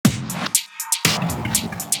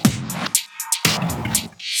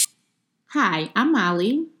Hi, I'm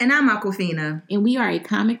Molly. And I'm Aquafina. And we are a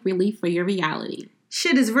comic relief for your reality.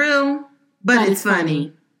 Shit is real, but it's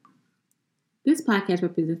funny. This podcast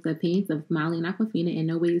represents the opinions of Molly and Aquafina and in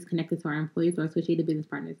no way is connected to our employees or associated business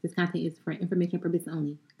partners. This content is for information purposes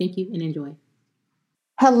only. Thank you and enjoy.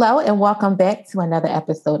 Hello and welcome back to another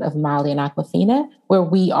episode of Molly and Aquafina, where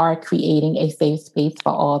we are creating a safe space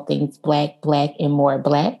for all things Black, and more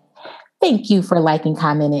Black. Thank you for liking,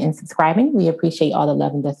 commenting, and subscribing. We appreciate all the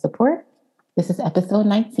love and the support. This is episode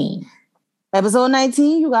 19. Episode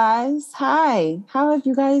 19, you guys. Hi. How have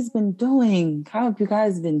you guys been doing? How have you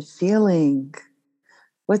guys been feeling?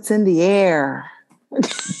 What's in the air?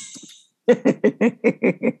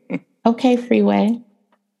 Okay, Freeway.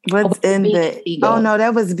 What's in the... Oh, no,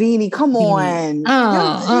 that was Beanie. Come on. Come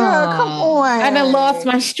on. I done lost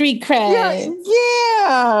my street cred.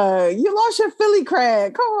 Yeah. You lost your Philly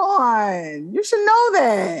cred. Come on. You should know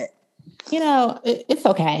that. You know, it's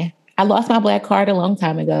okay. I lost my Black card a long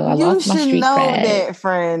time ago. I lost my street cred. You should know that,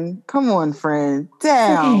 friend. Come on, friend.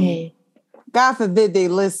 Damn. Okay. God forbid they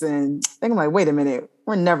listen. Think I'm like, wait a minute.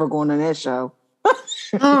 We're never going on that show.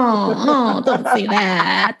 Don't say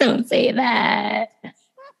that. Don't say that.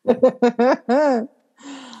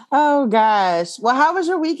 Oh gosh. Well, how was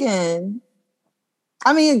your weekend?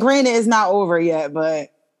 I mean, granted, it's not over yet,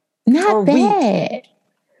 but not bad.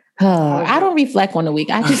 I don't reflect on the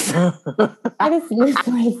week. I just live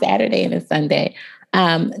for a Saturday and a Sunday.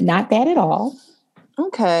 Not bad at all.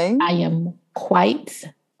 Okay. I am quite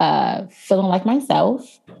feeling like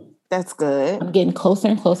myself. That's good. I'm getting closer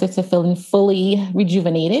and closer to feeling fully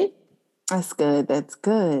rejuvenated. That's good. That's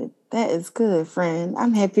good. That is good, friend.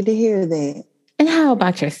 I'm happy to hear that. And how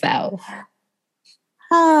about yourself?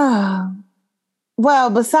 Well,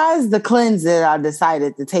 besides the cleanse that I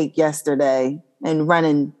decided to take yesterday and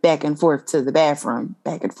running back and forth to the bathroom,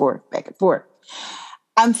 back and forth,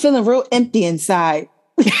 I'm feeling real empty inside.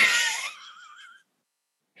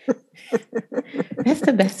 That's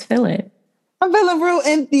the best feeling. I'm feeling real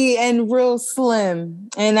empty and real slim.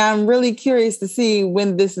 And I'm really curious to see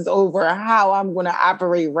when this is over, how I'm going to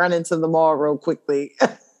operate running to the mall real quickly.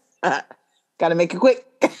 Got to make it quick.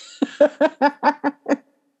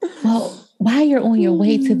 Well, while you're on your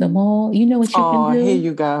way to the mall, you know what you can do? Here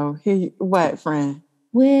you go. What, friend?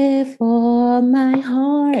 With all my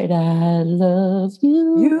heart, I love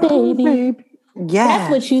you, baby. Yeah.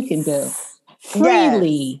 That's what you can do.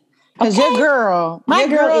 Freely. Yes. Because your girl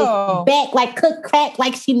is back like cook crack,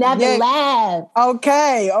 like she never left.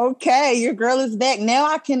 Okay. Your girl is back. Now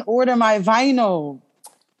I can order my vinyl.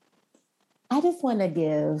 I just want to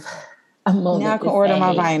give a moment. Now I can order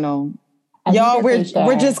my vinyl. Y'all, we're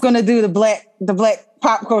just gonna do the black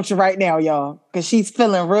pop culture right now, y'all, because she's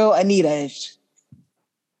feeling real Anita-ish.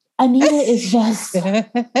 Anita is just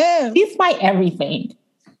she's my everything.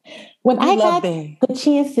 When I got the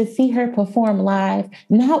chance to see her perform live,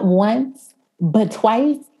 not once, but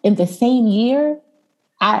twice in the same year,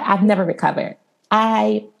 I've never recovered.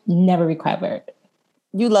 I never recovered.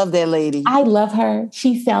 You love that lady. I love her.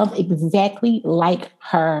 She sounds exactly like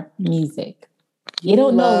her music. You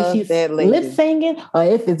don't know if she's lip singing or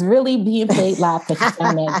if it's really being played live because she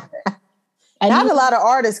sounds like her. Not a lot of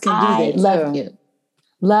artists can do that. I love you.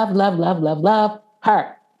 Love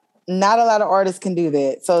her. Not a lot of artists can do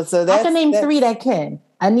that. So that's, I can name three that can.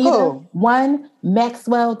 Anita, 1,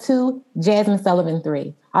 Maxwell, 2, Jasmine Sullivan,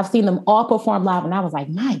 3. I've seen them all perform live and I was like,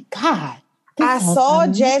 my God. I saw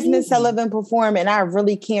Jasmine Sullivan perform and I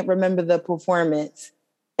really can't remember the performance.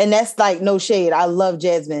 And that's like no shade. I love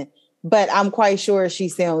Jasmine, but I'm quite sure she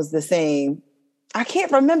sounds the same. I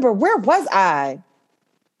can't remember. Where was I?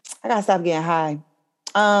 I gotta stop getting high.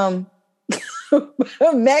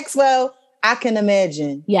 Maxwell, I can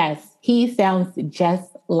imagine. Yes, he sounds just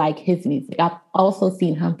like his music. I've also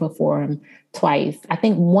seen him perform twice. I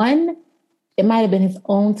think one, it might have been his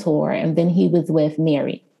own tour, and then he was with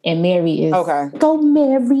Mary. And Mary is, Go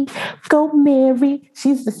Mary.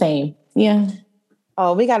 She's the same. Yeah.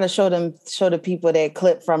 Oh, we got to show the people that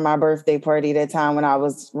clip from my birthday party that time when I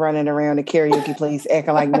was running around the karaoke place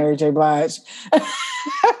acting like Mary J. Blige.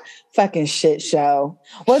 Fucking shit show.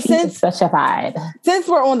 Well, since such a vibe. Since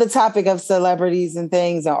we're on the topic of celebrities and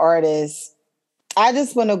things and artists, I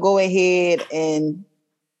just want to go ahead and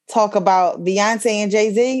talk about Beyonce and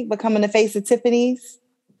Jay-Z becoming the face of Tiffany's.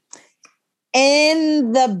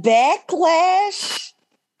 And the backlash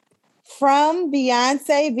from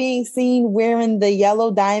Beyonce being seen wearing the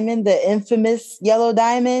yellow diamond, the infamous yellow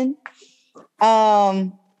diamond.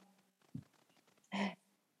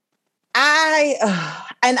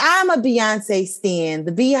 And I'm a Beyonce stan.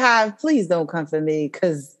 The Beehive, please don't come for me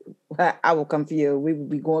because I will come for you. We will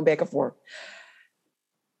be going back and forth.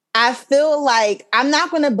 I feel like I'm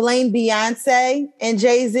not going to blame Beyonce and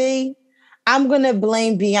Jay-Z. I'm going to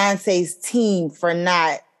blame Beyonce's team for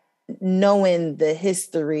not knowing the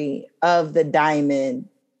history of the diamond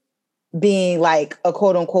being like a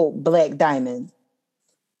quote unquote black diamond.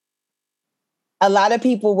 A lot of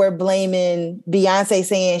people were blaming Beyonce,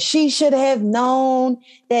 saying she should have known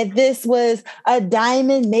that this was a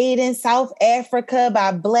diamond made in South Africa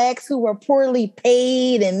by Blacks who were poorly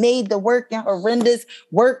paid and made the work in horrendous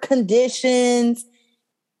work conditions.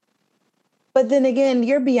 But then again,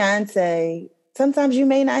 you're Beyonce. Sometimes you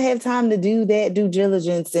may not have time to do that due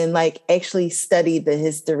diligence and like actually study the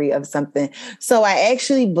history of something. So I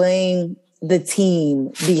actually blame the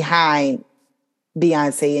team behind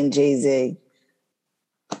Beyonce and Jay-Z.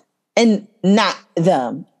 And not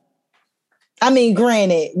them. I mean,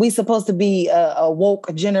 granted, we supposed to be a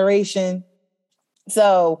woke generation.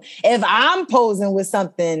 So if I'm posing with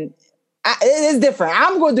something, it's different.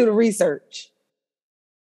 I'm going to do the research.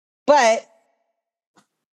 But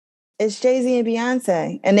it's Jay-Z and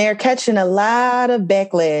Beyonce, and they're catching a lot of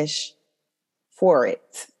backlash for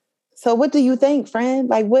it. So what do you think, friend?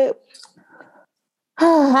 Like what?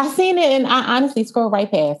 I seen it and I honestly scrolled right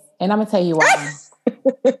past. And I'm going to tell you why.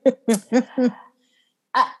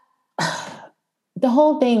 The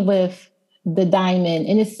whole thing with the diamond,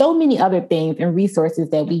 and there's so many other things and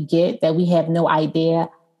resources that we get that we have no idea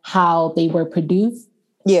how they were produced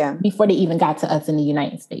before they even got to us in the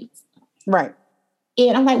United States. Right.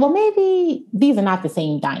 And I'm like, well, maybe these are not the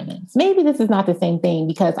same diamonds. Maybe this is not the same thing,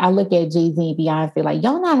 because I look at Jay-Z and Beyonce like,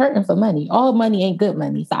 y'all not hurting for money. All money ain't good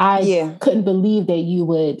money. So I couldn't believe that you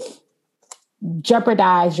would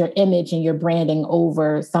jeopardize your image and your branding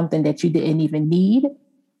over something that you didn't even need.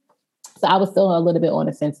 So I was still a little bit on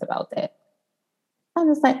the fence about that. I'm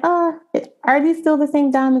just like, are these still the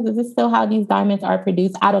same diamonds? Is this still how these diamonds are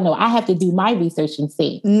produced? I don't know. I have to do my research and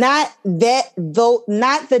see. Not that, though,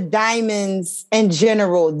 not the diamonds in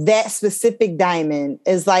general. That specific diamond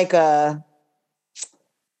is like a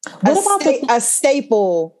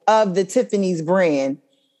staple of the Tiffany's brand.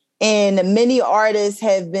 And many artists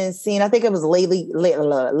have been seen, I think it was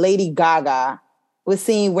Lady Gaga was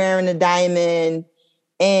seen wearing a diamond,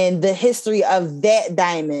 and the history of that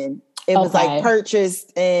diamond. It was like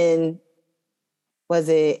purchased in, was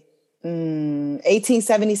it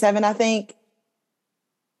 1877, I think?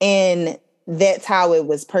 And that's how it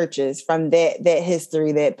was purchased, from that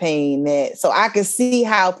history, that pain. So I could see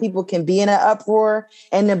how people can be in an uproar,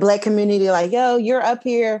 and the Black community like, yo, you're up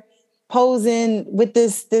here posing with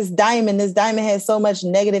this diamond. This diamond has so much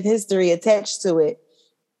negative history attached to it.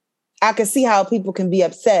 I could see how people can be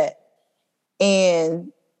upset.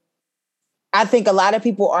 And I think a lot of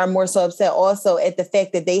people are more so upset also at the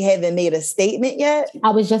fact that they haven't made a statement yet. I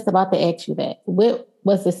was just about to ask you that. What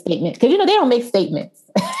was the statement? Because, they don't make statements.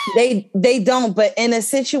 They don't. But in a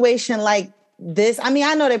situation like this, I mean,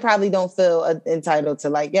 I know they probably don't feel entitled to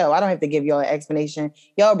like, yo, I don't have to give y'all an explanation.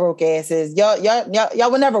 Y'all broke asses.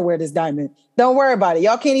 Y'all will never wear this diamond. Don't worry about it.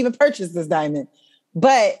 Y'all can't even purchase this diamond.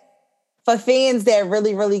 But for fans that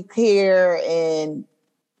really, really care and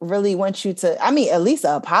really want you to, I mean, at least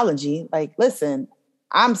an apology. Like, listen,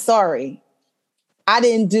 I'm sorry. I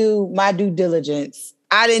didn't do my due diligence.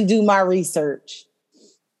 I didn't do my research.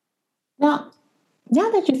 Now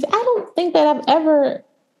that you say, I don't think that I've ever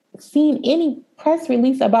seen any press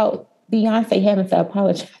release about Beyonce having to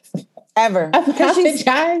apologize. Ever.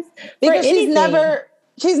 Apologize because she's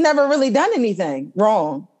never really done anything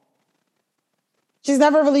wrong. She's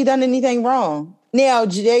never really done anything wrong. Now,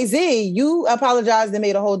 Jay-Z, you apologized and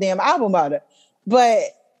made a whole damn album about it. But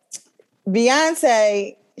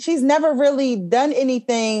Beyonce, she's never really done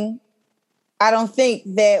anything, I don't think,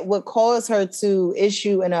 that would cause her to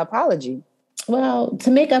issue an apology. Well,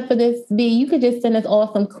 to make up for this, B, you could just send us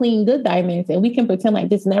all some clean, good diamonds and we can pretend like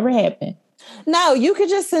this never happened. No, you could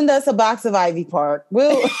just send us a box of Ivy Park.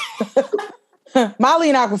 Molly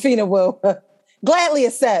and Aquafina will gladly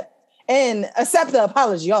accept the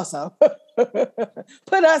apology also.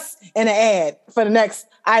 Put us in an ad for the next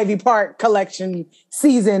Ivy Park collection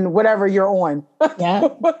season, whatever you're on. Yeah.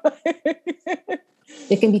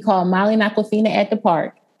 It can be called Molly and Aquafina at the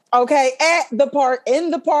park. Okay, at the park,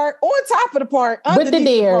 in the park, on top of the park, with the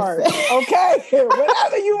deers. Okay,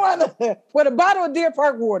 whatever you want to, with a bottle of Deer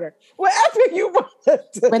Park water, whatever you want to.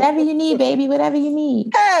 Whatever you need, baby, whatever you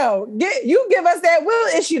need. Hell, you give us that,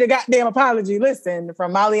 we'll issue the goddamn apology. Listen,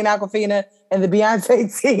 from Molly and Aquafina and the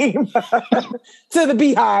Beyonce team to the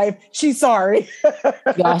Beehive, she's sorry.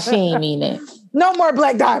 Y'all, she ain't mean it. No more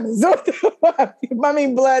black diamonds. I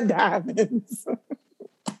mean, blood diamonds.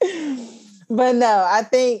 But no, I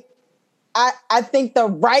think the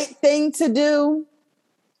right thing to do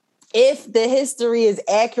if the history is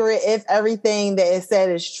accurate, if everything that is said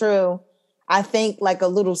is true, I think like a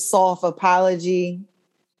little soft apology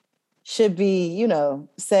should be,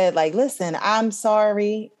 said like, listen, I'm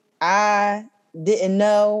sorry. I didn't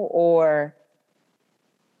know, or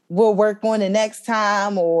we'll work on it next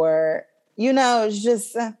time, or, it's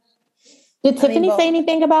just. Did Tiffany say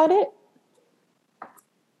anything about it?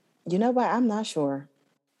 You know what? I'm not sure.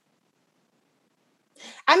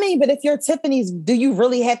 I mean, but if you're Tiffany's, do you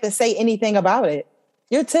really have to say anything about it?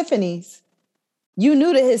 You're Tiffany's. You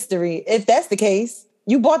knew the history. If that's the case,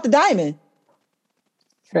 you bought the diamond.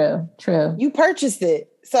 True. You purchased it.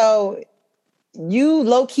 So you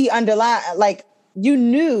low-key underline, like you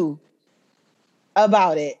knew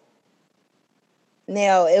about it.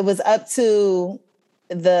 Now it was up to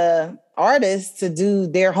the artists to do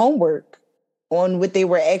their homework on what they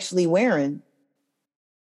were actually wearing.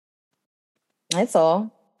 That's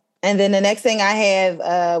all. And then the next thing I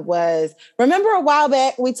have was, remember a while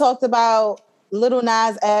back we talked about Lil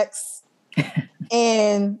Nas X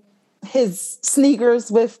and his sneakers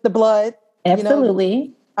with the blood?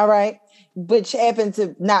 Absolutely. All right. Which happened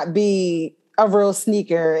to not be a real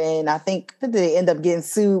sneaker. And I think they end up getting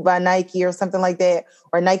sued by Nike or something like that.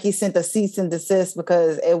 Or Nike sent a cease and desist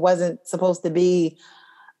because it wasn't supposed to be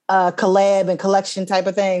a collab and collection type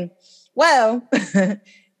of thing. Well,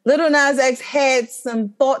 Lil Nas X had some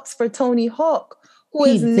thoughts for Tony Hawk, who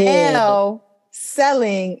is now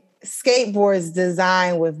selling skateboards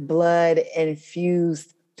designed with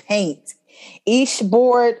blood-infused paint. Each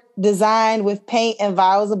board designed with paint and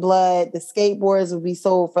vials of blood, the skateboards will be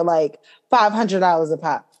sold for like $500 a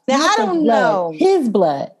pop. Now, I don't know. His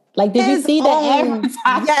blood. Like, did you see that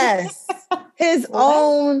advertisement? Yes. His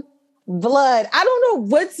own blood. I don't know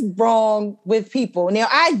what's wrong with people. Now,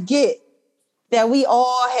 I get that we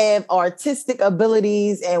all have artistic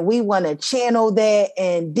abilities and we want to channel that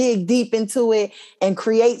and dig deep into it and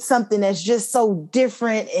create something that's just so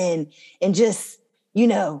different and just,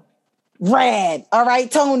 rad. All right,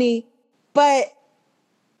 Tony. But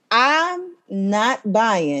I'm not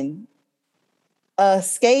buying a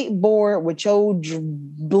skateboard with your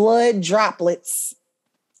blood droplets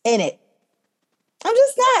in it. I'm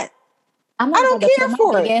just not. I don't care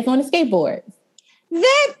for it. Gas on the skateboard.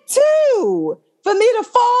 That too. For me to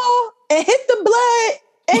fall and hit the blood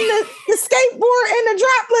and the skateboard and the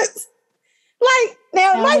droplets. Like,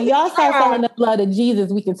 now when y'all start selling the blood of Jesus,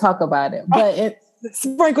 we can talk about it. But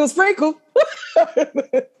sprinkle.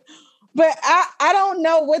 But I don't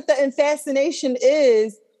know what the fascination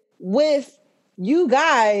is with you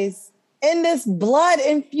guys in this blood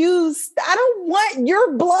infused. I don't want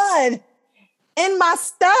your blood in my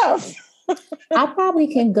stuff. I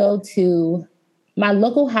probably can go to my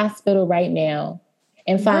local hospital right now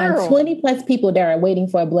and find 20 plus people that are waiting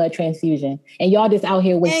for a blood transfusion. And y'all just out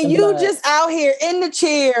here wasting blood. And you just out here in the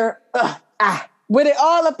chair with it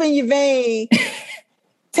all up in your vein,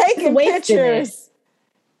 taking pictures.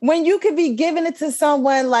 When you could be giving it to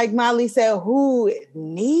someone, like Molly said, who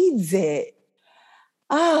needs it.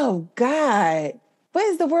 Oh, God. What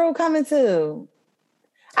is the world coming to?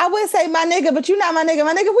 I would say my nigga, but you're not my nigga.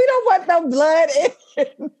 My nigga, we don't want no blood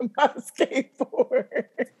in my skateboard.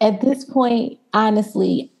 At this point,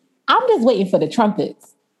 honestly, I'm just waiting for the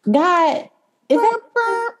trumpets. God, play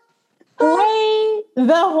the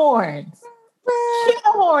horns. Cue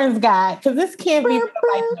the horns, God, because this can't be real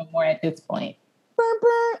life no more at this point.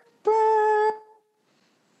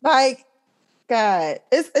 Like, God,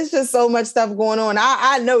 it's just so much stuff going on.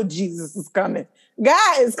 I know Jesus is coming.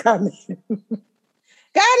 God is coming.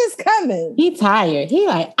 God is coming. He tired. He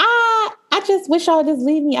like, I just wish y'all just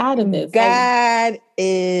leave me out of this. God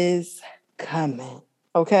is coming.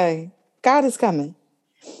 Okay? God is coming.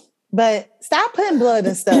 But stop putting blood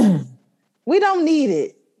and stuff. We don't need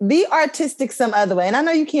it. Be artistic some other way. And I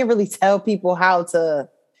know you can't really tell people how to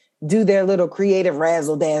do their little creative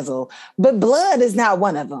razzle dazzle, but blood is not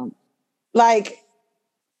one of them. Like,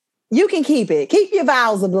 you can keep it. Keep your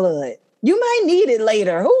vials of blood. You might need it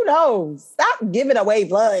later. Who knows? Stop giving away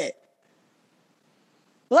blood.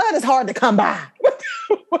 Blood is hard to come by.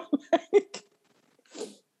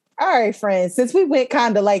 All right, friends, since we went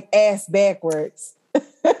kind of like ass backwards.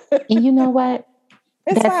 And you know what?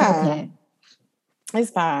 That's fine. Okay.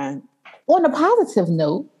 It's fine. On a positive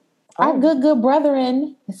note, our good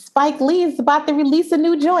brethren, Spike Lee is about to release a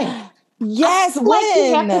new joint. Yes, when? Like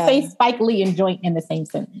you have to say Spike Lee and joint in the same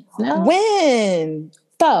sentence. No? When?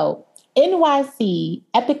 So, NYC,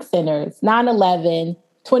 Epic Centers, 9/11,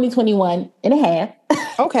 2021 and a half.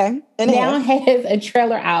 Okay. Now has a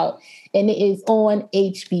trailer out. and it is on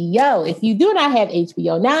HBO. If you do not have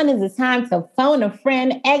HBO, now is the time to phone a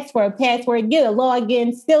friend, ask for a password, get a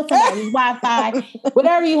login, steal somebody's Wi-Fi,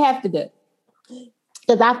 whatever you have to do.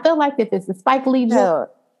 Because I feel like if it's a Spike Lee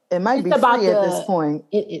joke, it might be free at this point.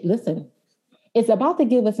 Listen, it's about to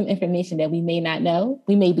give us some information that we may not know.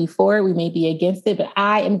 We may be for it, we may be against it, but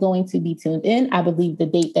I am going to be tuned in. I believe the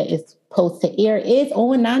date that is supposed to air is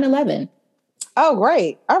on 9/11. Oh,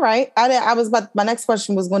 great. All right. My next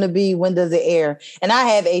question was going to be, when does it air? And I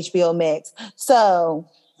have HBO Max. So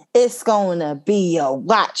it's going to be a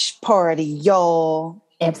watch party, y'all.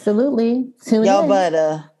 Absolutely. Tune y'all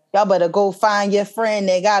in. Y'all better go find your friend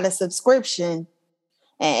that got a subscription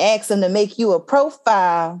and ask them to make you a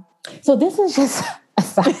profile. So this is just a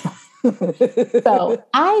side. So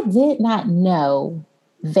I did not know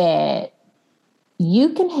that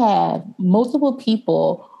you can have multiple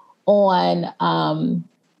people on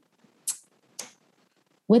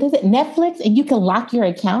what is it, Netflix, and you can lock your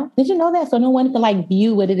account. Did you know that? So no one can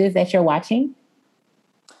view what it is that you're watching.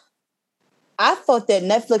 I thought that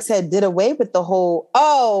Netflix had did away with the whole.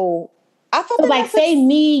 I thought so Netflix, say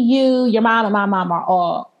me, you, your mom, and my mom are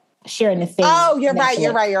all sharing the same. Oh, you're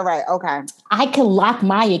Netflix. You're right. Okay. I can lock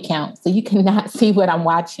my account so you cannot see what I'm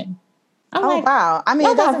watching. Wow. I mean,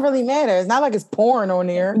 it doesn't really matter. It's not like it's porn on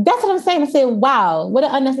there. That's what I'm saying. I said, wow, what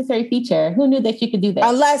an unnecessary feature. Who knew that you could do that?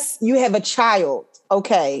 Unless you have a child.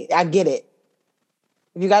 Okay, I get it.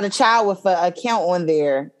 If you got a child with an account on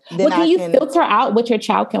there, then can you filter out what your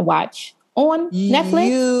child can watch on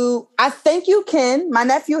Netflix? I think you can. My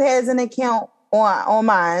nephew has an account on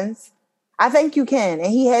mine. I think you can.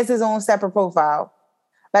 And he has his own separate profile.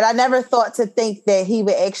 But I never thought to think that he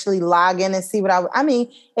would actually log in and see what I mean,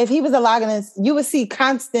 if he was a login in, you would see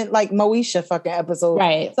constant Moesha fucking episodes.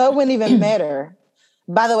 Right. So it wouldn't even matter.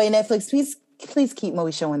 By the way, Netflix, please keep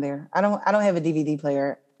Moesha on there. I don't have a DVD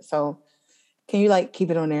player. So can you keep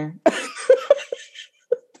it on there?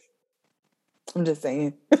 I'm just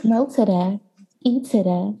saying. No to that. E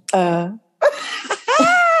to that.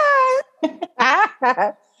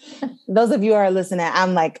 Those of you who are listening,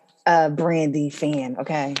 I'm a Brandy fan,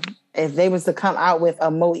 okay? If they was to come out with a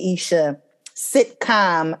Moesha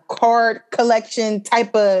sitcom card collection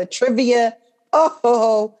type of trivia,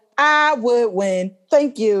 I would win.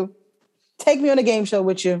 Thank you. Take me on a game show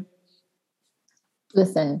with you.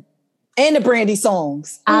 Listen. And the Brandy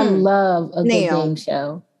songs. I love a good game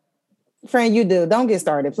show. Friend, you do. Don't get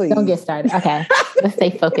started, please. Don't get started. Okay. Let's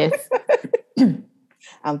stay focused.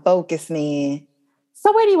 I'm focused, man.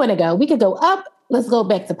 So where do you want to go? We could go up. Let's go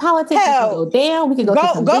back to politics. We can go down. We can go to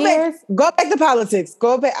some beers. Go back to politics.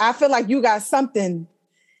 Go back. I feel like you got something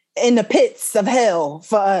in the pits of hell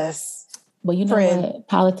for us. Well, you know what?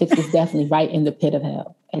 Politics is definitely right in the pit of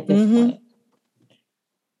hell at this point.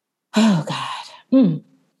 Oh, God.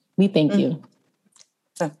 We thank you.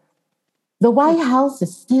 The White House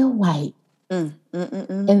is still white. And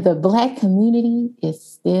the Black community is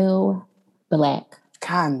still Black.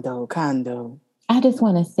 Condo. I just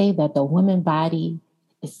want to say that the woman body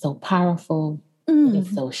is so powerful. It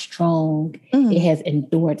is so strong. It has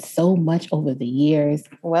endured so much over the years.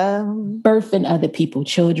 Well, birthing other people's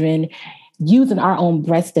children, using our own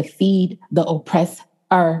breasts to feed the oppressed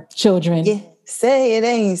our children. Yeah, say it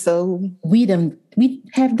ain't so. We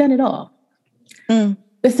have done it all.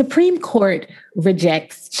 The Supreme Court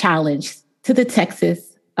rejects challenge to the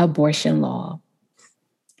Texas abortion law.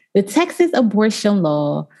 The Texas abortion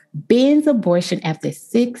law bans abortion after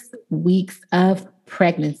 6 weeks of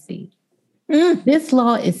pregnancy. This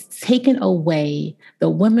law is taking away the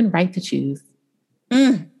woman's right to choose.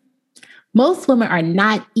 Most women are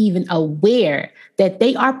not even aware that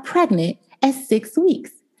they are pregnant at 6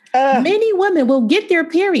 weeks. Many women will get their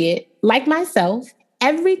period, like myself,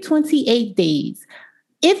 every 28 days.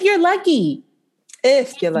 If you're lucky,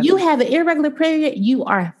 you have an irregular period, you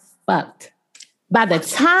are fucked. By the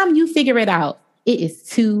time you figure it out, it is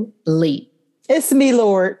too late. It's me,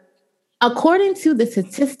 Lord. According to the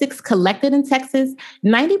statistics collected in Texas,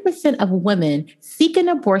 90% of women seeking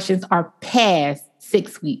abortions are past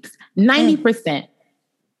 6 weeks. 90%.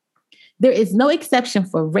 There is no exception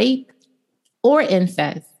for rape or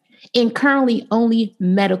incest, and currently only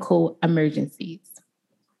medical emergencies.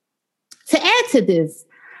 To add to this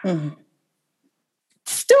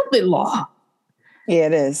stupid law. Yeah,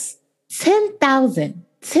 it is.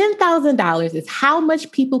 $10,000 is how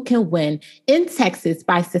much people can win in Texas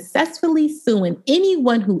by successfully suing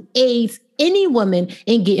anyone who aids any woman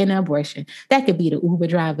in getting an abortion. That could be the Uber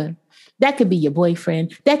driver. That could be your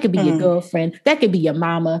boyfriend. That could be your girlfriend. That could be your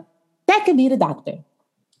mama. That could be the doctor.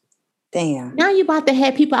 Damn. Now you're about to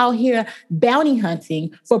have people out here bounty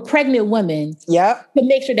hunting for pregnant women to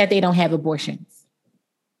make sure that they don't have abortions.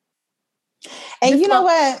 And you know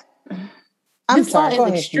what? This law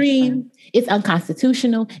is extreme, it's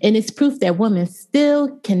unconstitutional, and it's proof that women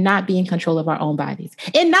still cannot be in control of our own bodies.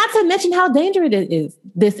 And not to mention how dangerous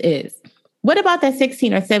this is. What about that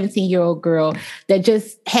 16 or 17-year-old girl that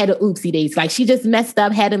just had an oopsie days? Like she just messed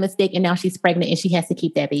up, had a mistake, and now she's pregnant and she has to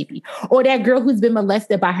keep that baby. Or that girl who's been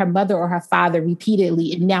molested by her mother or her father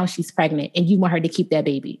repeatedly and now she's pregnant and you want her to keep that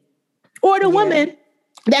baby. Or the woman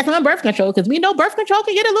that's on birth control, because we know birth control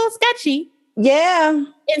can get a little sketchy. Yeah.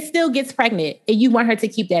 And still gets pregnant and you want her to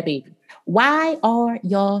keep that baby. Why are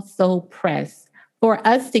y'all so pressed for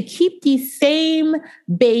us to keep these same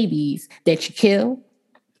babies that you kill,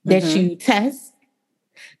 that you test,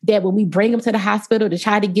 that when we bring them to the hospital to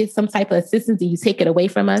try to get some type of assistance and you take it away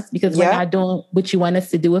from us because we're not doing what you want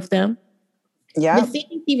us to do with them? Yeah. The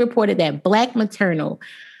CDC reported that Black maternal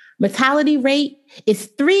mortality rate is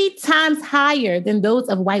 3 times higher than those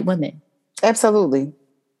of white women. Absolutely.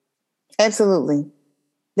 Absolutely.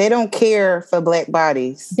 They don't care for Black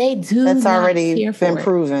bodies. They do. That's not already care for been it.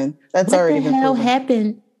 proven. That's already been proven. What the hell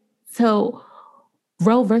happened to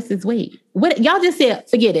Roe versus Wade? What y'all just said?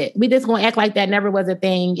 Forget it. We just gonna act like that never was a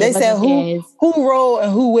thing. They said who Roe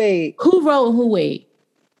and who Wade? Who Roe and who Wade?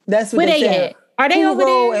 That's what they said. At? Are they who over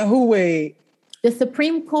Roe there? And who Wade? The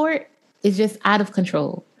Supreme Court is just out of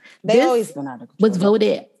control. They always been out of control. Was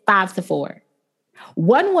voted 5-4.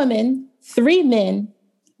 1 woman, 3 men.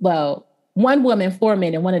 Well, 1 woman, 4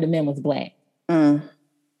 men, and one of the men was Black.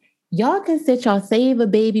 Y'all can sit y'all save a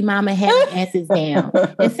baby mama, have your asses down,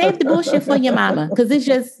 and save the bullshit for your mama, because it's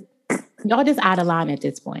just y'all just out of line at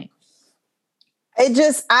this point. It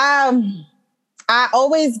just I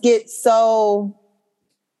always get so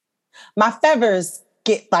my feathers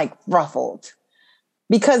get like ruffled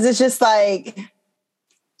because it's just like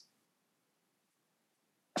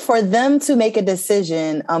for them to make a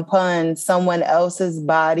decision upon someone else's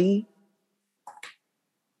body.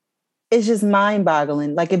 It's just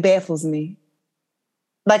mind-boggling. Like, it baffles me.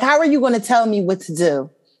 Like, how are you going to tell me what to do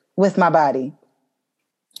with my body?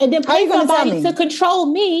 And then pay somebody to control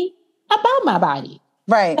me about my body.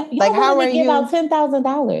 Right. Like, how are you? Give out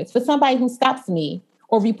 $10,000 for somebody who stops me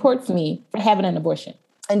or reports me for having an abortion.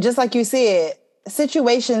 And just like you said,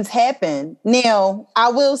 situations happen. Now, I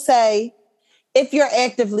will say, if you're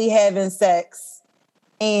actively having sex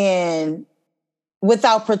and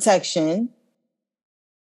without protection,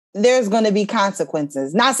 there's going to be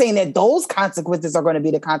consequences. Not saying that those consequences are going to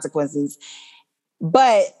be the consequences,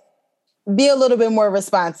 but be a little bit more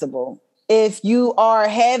responsible. If you are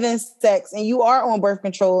having sex and you are on birth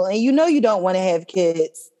control and you know you don't want to have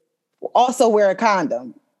kids, also wear a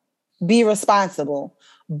condom. Be responsible.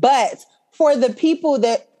 But for the people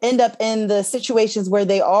that end up in the situations where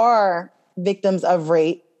they are victims of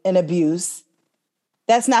rape and abuse,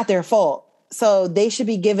 that's not their fault. So they should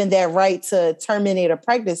be given that right to terminate a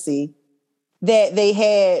pregnancy that they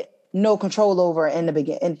had no control over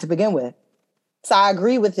to begin with. So I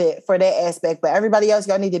agree with it for that aspect. But everybody else,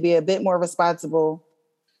 y'all need to be a bit more responsible.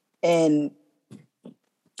 And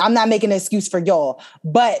I'm not making an excuse for y'all.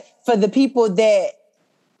 But for the people that,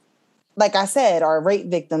 like I said, are rape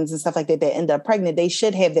victims and stuff like that end up pregnant, they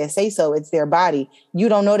should have that say-so. It's their body. You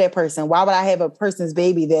don't know that person. Why would I have a person's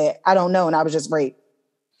baby that I don't know and I was just raped?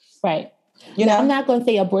 Right. You know, I'm not going to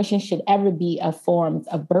say abortion should ever be a form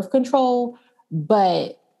of birth control,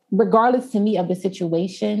 but regardless to me of the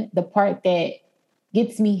situation, the part that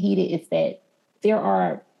gets me heated is that there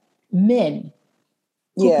are men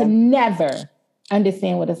who can never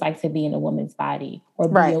understand what it's like to be in a woman's body or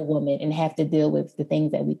be a woman and have to deal with the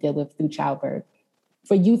things that we deal with through childbirth.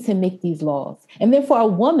 For you to make these laws. And then for a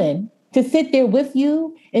woman to sit there with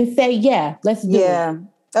you and say, yeah, let's do it. Yeah,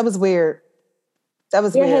 that was weird.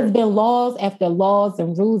 There has been laws after laws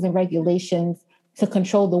and rules and regulations to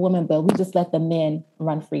control the woman, but we just let the men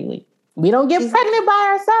run freely. We don't get pregnant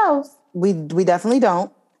by ourselves. We definitely don't.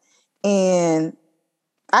 And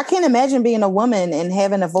I can't imagine being a woman and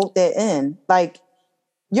having to vote that in. Like,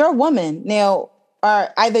 you're a woman. Now,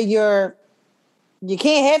 either you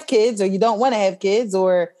can't have kids or you don't want to have kids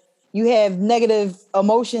or you have negative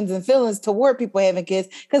emotions and feelings toward people having kids.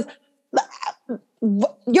 Because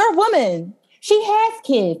you're a woman. She has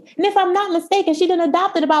kids. And if I'm not mistaken, she done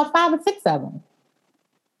adopted about 5 or 6 of them.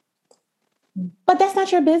 But that's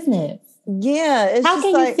not your business. Yeah. How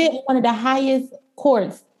can you sit in one of the highest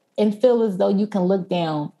courts and feel as though you can look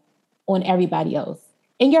down on everybody else?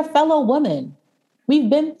 And your fellow woman. We've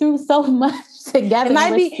been through so much together. It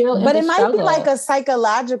might be like a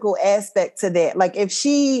psychological aspect to that. Like if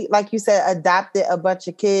she, like you said, adopted a bunch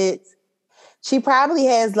of kids she probably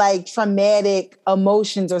has like traumatic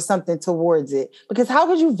emotions or something towards it. Because how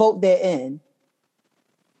could you vote that in?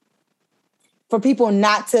 For people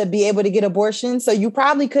not to be able to get abortions. So you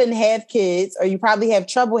probably couldn't have kids, or you probably have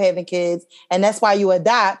trouble having kids, and that's why you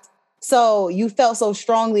adopt. So you felt so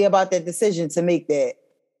strongly about that decision to make that.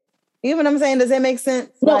 You know what I'm saying? Does that make sense?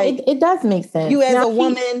 No, like, it does make sense. You as a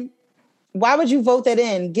woman, why would you vote that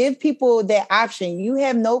in? Give people that option. You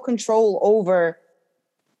have no control over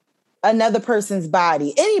another person's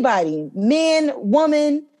body. Anybody, man,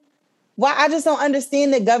 woman. Why? I just don't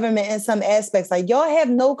understand the government in some aspects. Like, y'all have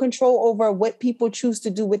no control over what people choose to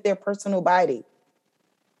do with their personal body.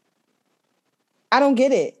 I don't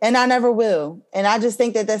get it. And I never will. And I just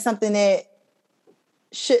think that that's something that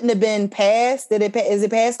shouldn't have been passed. Is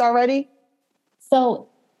it passed already? So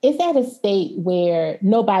it's at a state where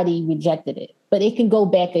nobody rejected it, but it can go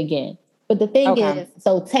back again. But the thing is,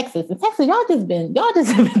 so Texas, y'all just been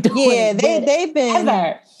doing they've been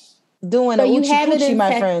doing so a hoochie,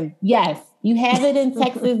 my friend. Yes, you have it in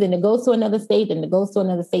Texas, and it goes to another state, and it goes to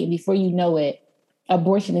another state. Before you know it,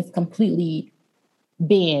 abortion is completely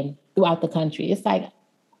banned throughout the country. It's like,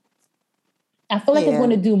 I feel like it's going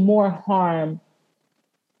to do more harm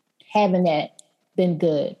having that than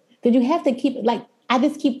good. Because you have to keep, like, I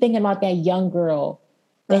just keep thinking about that young girl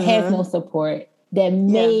that has no support, that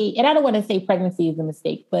made, and I don't want to say pregnancy is a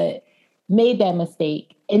mistake, but made that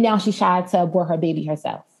mistake, and now she tried to abort her baby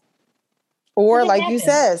herself. Or like you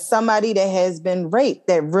said, somebody that has been raped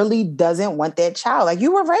that really doesn't want that child. Like,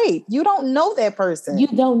 you were raped. You don't know that person. You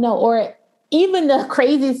don't know. Or even the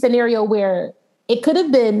crazy scenario where it could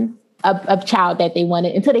have been a child that they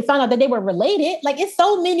wanted until they found out that they were related. Like, it's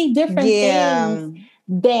so many different things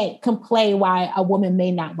that can play why a woman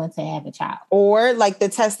may not want to have a child. Or like the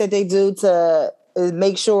test that they do to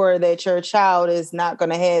make sure that your child is not going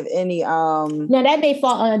to have any... Now, that may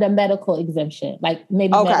fall under the medical exemption. Like,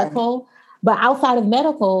 maybe medical... But outside of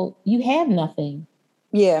medical, you have nothing.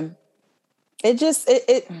 Yeah. I'm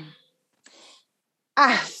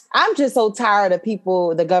just so tired of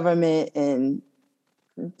people, the government, and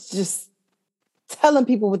just telling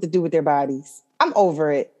people what to do with their bodies. I'm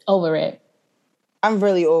over it. I'm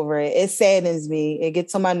really over it. It saddens me. It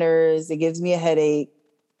gets on my nerves. It gives me a headache.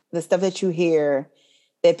 The stuff that you hear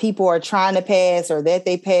that people are trying to pass or that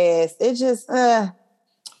they passed, it just... But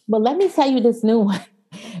let me tell you this new one.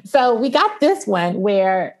 So we got this one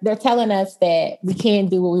where they're telling us that we can't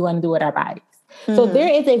do what we want to do with our bodies. Mm-hmm. So there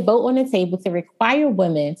is a vote on the table to require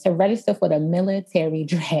women to register for the military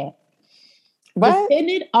draft. What? The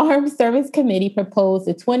Senate Armed Service Committee proposed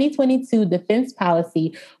a 2022 defense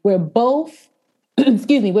policy where both, with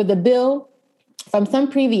the bill from the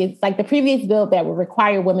previous bill that would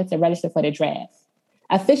require women to register for the draft,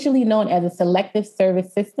 officially known as a selective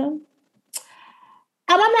service system.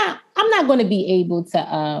 I'm not going to be able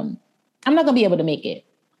to make it.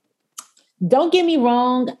 Don't get me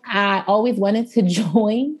wrong. I always wanted to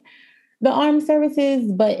join the armed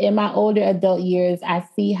services, but in my older adult years, I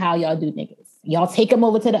see how y'all do niggas. Y'all take them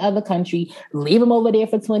over to the other country, leave them over there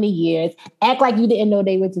for 20 years, act like you didn't know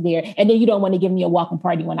they were there, and then you don't want to give me a welcome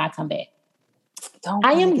party when I come back.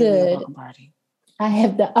 I am good. I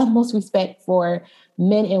have the utmost respect for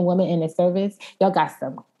men and women in the service. Y'all got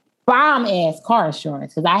some bomb-ass car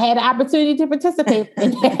insurance, because I had an opportunity to participate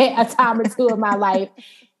in a time or two of my life.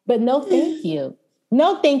 But no, thank you.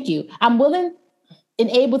 No, thank you. I'm willing and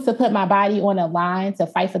able to put my body on a line to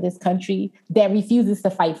fight for this country that refuses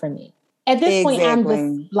to fight for me. At this point, I'm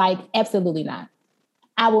just like, absolutely not.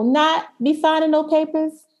 I will not be signing no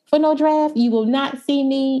papers for no draft. You will not see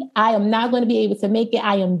me. I am not going to be able to make it.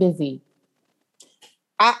 I am busy.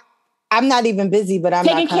 I'm not even busy, but I'm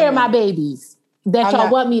taking care of my babies. That y'all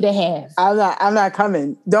want me to have. I'm not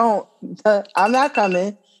coming. I'm not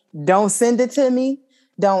coming. Don't send it to me.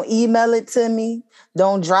 Don't email it to me.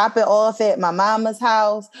 Don't drop it off at my mama's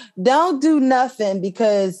house. Don't do nothing,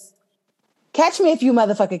 because catch me if you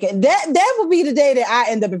motherfucker can. That will be the day that I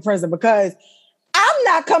end up in prison, because I'm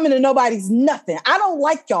not coming to nobody's nothing. I don't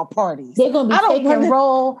like y'all parties. They're going to be taking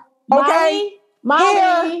roll. Okay.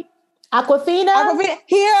 Molly. Aquafina.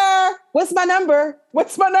 Here. What's my number?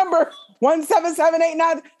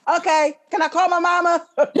 17789. Okay. Can I call my mama?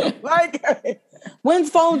 Like, when's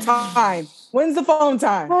phone time? When's the phone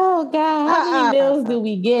time? Oh God. How many meals do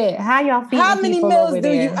we get? How y'all feeding How many meals do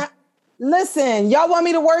there? you listen, y'all want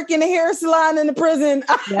me to work in the hair salon in the prison?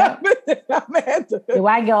 Yep. Do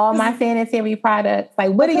I get all my sanitary products?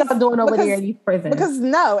 Like, what are y'all doing over there in these prisons? Because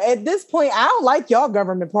no, at this point, I don't like y'all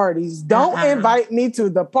government parties. Don't invite me to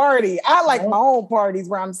the party. I like my own parties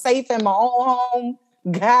where I'm safe in my own home.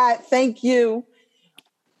 God, thank you.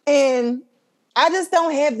 And I just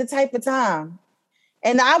don't have the type of time.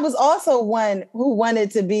 And I was also one who wanted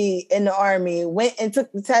to be in the Army, went and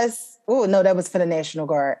took the test. Oh, no, that was for the National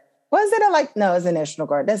Guard. Was it no, it's a National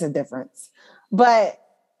Guard. That's a difference. But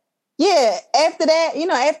yeah, after that,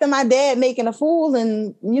 after my dad making a fool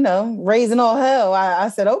and, raising all hell, I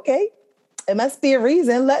said, okay, it must be a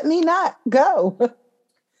reason. Let me not go.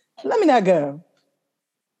 Let me not go.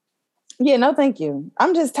 Yeah, no, thank you.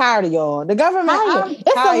 I'm just tired of y'all. The government, I'm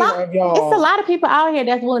tired of y'all. It's a lot of people out here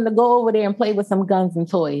that's willing to go over there and play with some guns and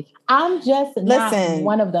toys. I'm just not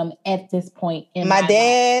one of them at this point in my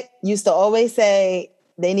dad life. Used to always say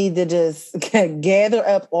they need to just gather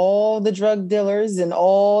up all the drug dealers and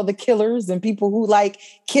all the killers and people who like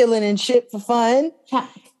killing and shit for fun.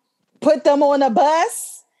 Put them on a bus.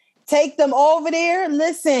 Take them over there.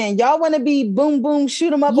 Listen, y'all want to be boom, boom,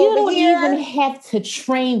 shoot them up over here. You don't even have to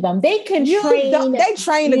train them. They can train. They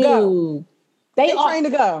train to go. They train to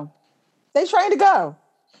go. They train to go.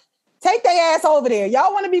 Take their ass over there.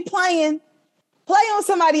 Y'all want to be playing? Play on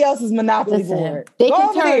somebody else's Monopoly board. They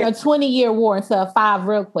can turn a 20-year war into a 5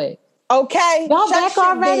 real quick. Okay. Y'all back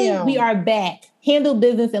already? Down. We are back. Handle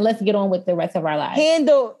business and let's get on with the rest of our lives.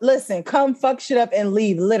 Listen, come fuck shit up and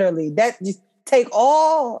leave. Literally. That just... Take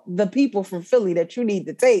all the people from Philly that you need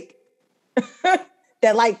to take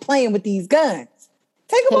that like playing with these guns.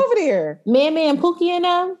 Take them over there. Man, Pookie and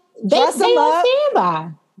them. They on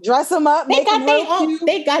standby. Dress them up. They got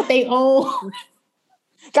their own.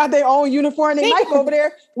 Got their own uniform. They might go over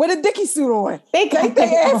there with a Dickie suit on. Take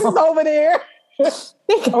their asses over there.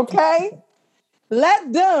 Okay?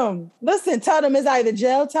 Let them. Listen, tell them it's either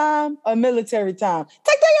jail time or military time.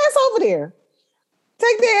 Take their ass over there.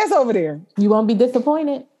 Take their ass over there. You won't be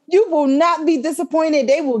disappointed. You will not be disappointed.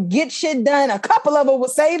 They will get shit done. A couple of them will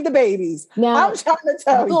save the babies. Now, I'm trying to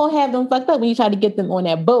tell you. You're going to have them fucked up when you try to get them on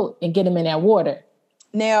that boat and get them in that water.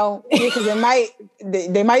 Now, because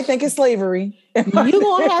they might think it's slavery. You're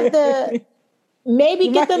going to have to maybe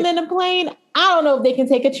get them in a plane. I don't know if they can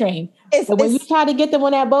take a train. But when you try to get them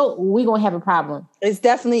on that boat, we're going to have a problem. It's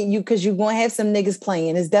definitely you because you're going to have some niggas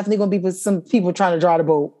playing. It's definitely going to be some people trying to draw the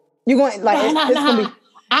boat. You're going gonna be,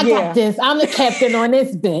 I got this. I'm the captain on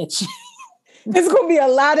this bitch. There's gonna be a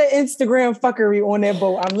lot of Instagram fuckery on that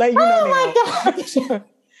boat. I'm letting you know now. Oh my God.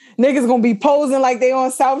 Niggas gonna be posing like they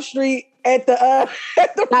on South Street at the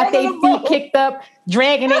got their feet kicked up,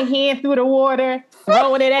 dragging their hand through the water,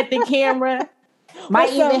 throwing it at the camera.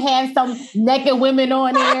 Might even have some naked women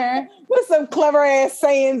on there. With some clever ass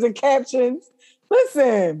sayings and captions.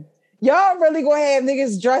 Listen. Y'all really gonna have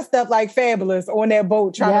niggas dressed up like Fabulous on that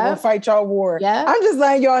boat trying to go fight y'all war. Yeah. I'm just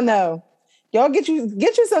letting y'all know. Y'all get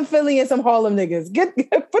you some Philly and some Harlem niggas.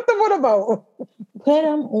 Put them on a boat. Put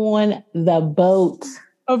them on the boat.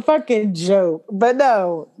 A fucking joke. But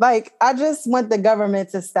no, I just want the government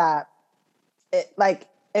to stop.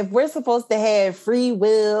 If we're supposed to have free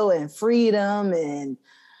will and freedom and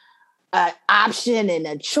an option and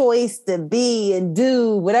a choice to be and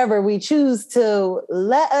do whatever we choose to,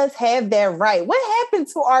 let us have that right. What happened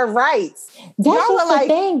to our rights? That's just the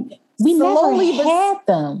thing. We never had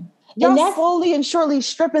them. Y'all slowly and surely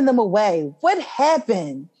stripping them away. What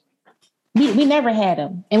happened? We never had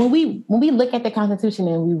them. And when we look at the Constitution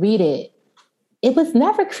and we read it, it was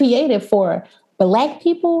never created for Black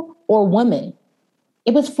people or women.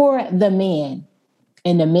 It was for the man.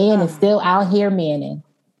 And the man is still out here manning.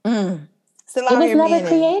 It was never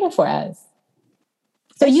created for us.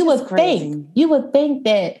 So you would think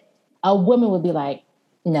that a woman would be like,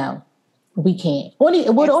 no, we can't.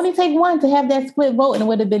 It would only take one to have that split vote and it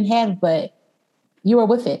would have been half, but you were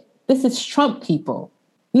with it. This is Trump people.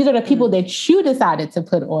 These are the people that you decided to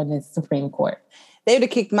put on the Supreme Court. They would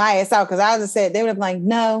have kicked my ass out because I would have said, they would have been like,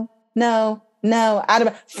 no. I'd have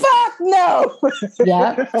been, fuck no.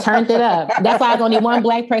 Yeah, turned it up. That's why there's only one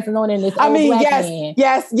Black person on in this black man.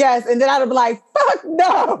 Yes. And then I'd have been like, fuck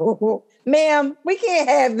no. Ma'am, we can't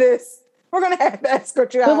have this. We're going to have to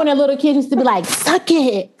escort you out. But when a little kid used to be like, suck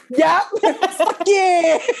it. Yep. Suck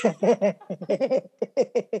it.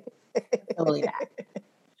 Totally not.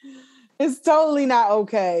 It's totally not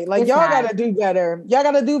okay. Y'all got to do better. Y'all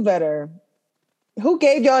got to do better. Who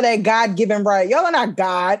gave y'all that God-given right? Y'all are not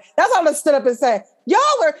God. That's how I stood up and said,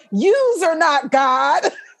 yous are not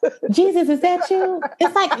God. Jesus, is that you?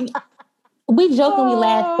 It's like, we joke and we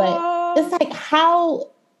laugh, but it's like,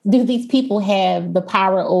 how do these people have the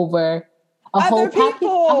power over a whole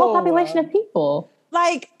population of people?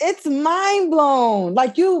 It's mind blown.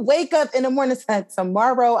 You wake up in the morning and say,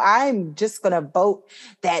 tomorrow I'm just going to vote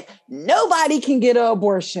that nobody can get an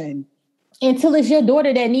abortion. Until it's your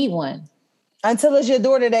daughter that need one. Until it's your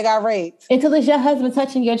daughter that got raped. Until it's your husband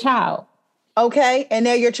touching your child. Okay. And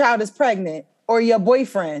now your child is pregnant or your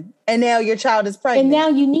boyfriend, and now your child is pregnant. And now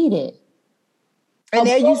you need it. And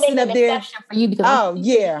now you sitting up there. For you because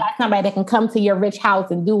you got somebody that can come to your rich house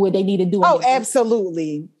and do what they need to do. Oh,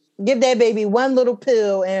 absolutely. Give that baby one little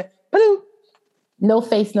pill and bloop. No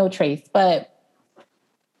face, no trace. But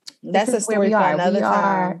that's a story for another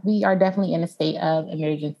time. We are definitely in a state of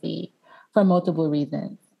emergency for multiple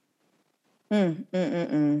reasons.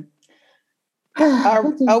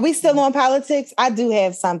 Are we still on politics? I do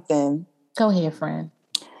have something. Go ahead, friend.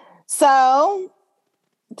 So,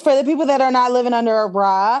 for the people that are not living under a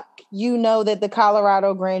rock, you know that the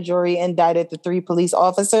Colorado grand jury indicted the 3 police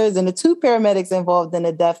officers and the 2 paramedics involved in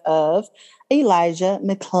the death of Elijah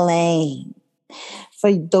McClain.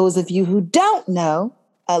 For those of you who don't know,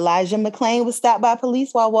 Elijah McClain was stopped by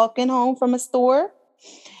police while walking home from a store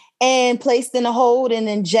and placed in a hold and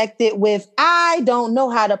injected with, I don't know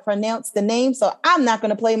how to pronounce the name, so I'm not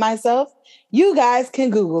going to play myself. You guys can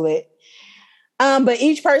Google it. But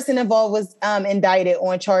each person involved was indicted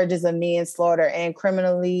on charges of manslaughter and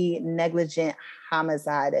criminally negligent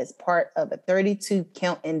homicide as part of a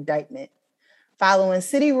 32-count indictment. Following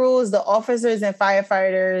city rules, the officers and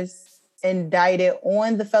firefighters indicted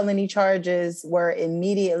on the felony charges were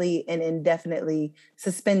immediately and indefinitely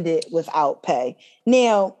suspended without pay.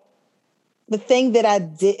 Now, the thing that I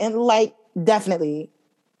didn't like, definitely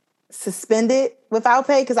suspended without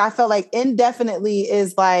pay, because I felt like indefinitely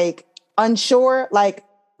is like unsure, like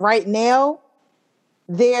right now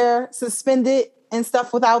they're suspended and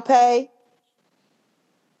stuff without pay,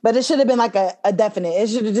 but it should have been like a definite. It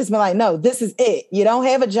should have just been like, no, this is it. You don't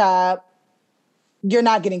have a job, you're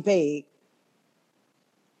not getting paid.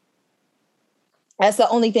 That's the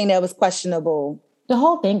only thing that was questionable. The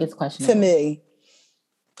whole thing is questionable to me.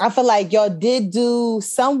 I feel like y'all did do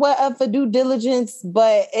somewhat of a due diligence,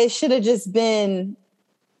 but it should have just been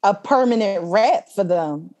a permanent wrap for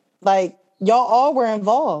them. Like, y'all all were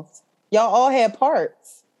involved. Y'all all had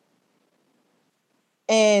parts.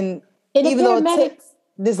 And even though it took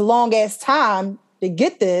this long ass time to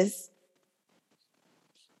get this,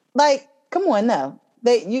 like, come on now.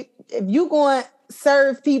 If you going to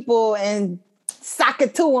serve people and sock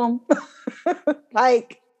it to them,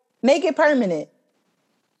 like, make it permanent.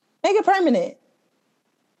 Make it permanent.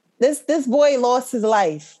 This boy lost his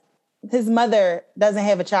life. His mother doesn't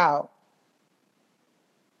have a child.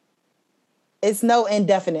 It's no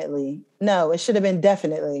indefinitely. No, it should have been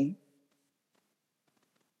definitely.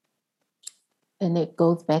 And it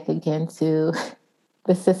goes back again to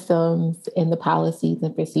the systems and the policies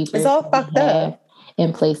and procedures. It's all fucked up.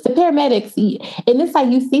 In place. The paramedics, and it's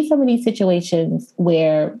like you see so many situations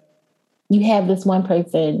where you have this one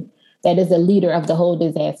person that is a leader of the whole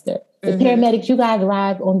disaster. The paramedics, you guys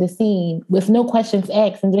arrived on the scene with no questions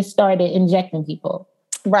asked and just started injecting people.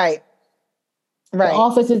 Right. The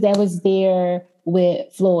officers that was there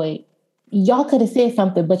with Floyd, y'all could have said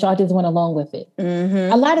something, but y'all just went along with it.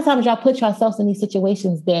 A lot of times y'all put yourselves in these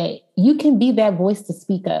situations that you can be that voice to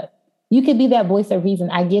speak up. You can be that voice of reason.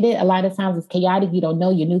 I get it. A lot of times it's chaotic. You don't know.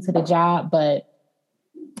 You're new to the job, but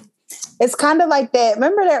it's kind of like that.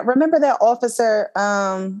 Remember that officer?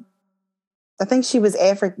 I think she was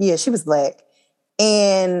African. Yeah, she was Black.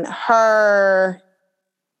 And her,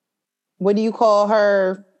 what do you call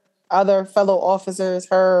her other fellow officers?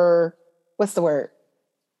 Her, what's the word?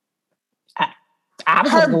 Her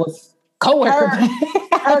co-worker.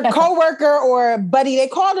 Her co-worker or buddy. They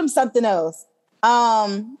called him something else.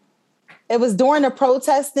 It was during the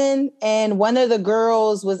protesting, and one of the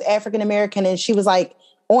girls was African American, and she was like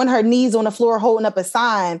on her knees on the floor holding up a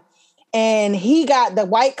sign. And the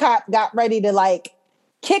white cop got ready to like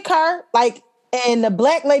kick her, like, and the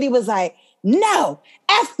Black lady was like, no,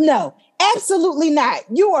 absolutely not.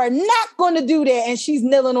 You are not going to do that. And she's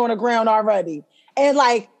kneeling on the ground already and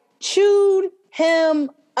like chewed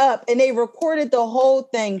him up, and they recorded the whole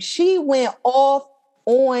thing. She went off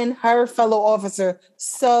on her fellow officer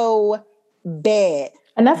so bad.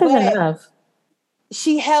 Enough is enough.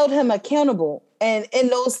 She held him accountable. And in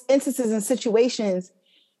those instances and situations,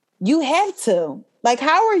 you have to. Like,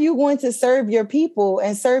 how are you going to serve your people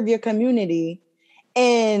and serve your community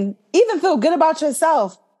and even feel good about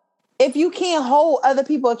yourself if you can't hold other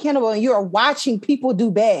people accountable and you're watching people do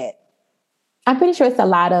bad? I'm pretty sure it's a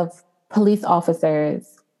lot of police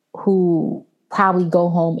officers who probably go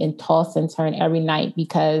home and toss and turn every night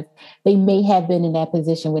because they may have been in that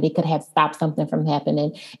position where they could have stopped something from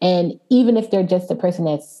happening. And even if they're just the person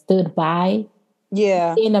that stood by,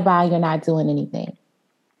 standing by, you're not doing anything.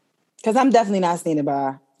 Because I'm definitely not standing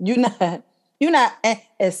by. You're not,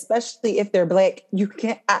 especially if they're Black. You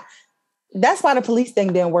can't. That's why the police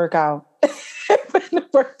thing didn't work out. It wouldn't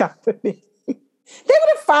have worked out for me. They would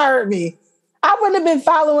have fired me. I wouldn't have been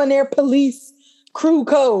following their police crew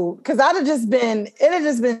code because it had just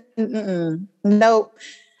been, nope.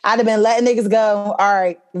 I'd have been letting niggas go. All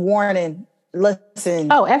right, warning.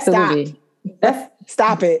 Listen. Oh, absolutely.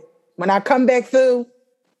 Stop it. When I come back through,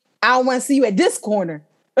 I don't want to see you at this corner.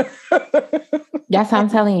 That's how I'm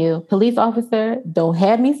telling you. Police officer, don't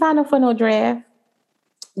have me sign up for no draft.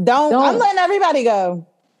 Don't. I'm letting everybody go.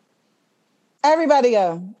 Everybody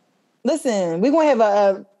go. Listen, we're going to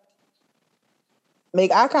have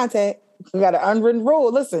make eye contact. We got an unwritten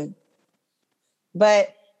rule. Listen.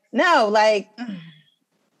 But no, like,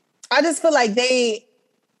 I just feel like the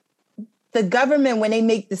government, when they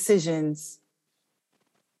make decisions,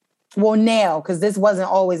 well, now, because this wasn't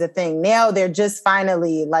always a thing. Now they're just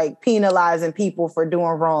finally like penalizing people for doing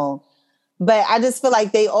wrong. But I just feel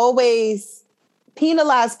like they always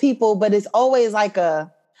penalize people, but it's always like a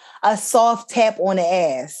soft tap on the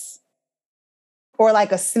ass or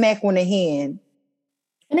like a smack on the hand.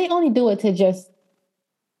 And they only do it to just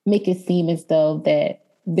make it seem as though that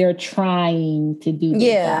they're trying to do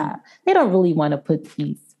their job. They don't really want to put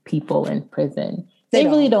these people in prison. They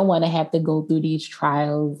really don't want to have to go through these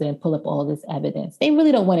trials and pull up all this evidence. They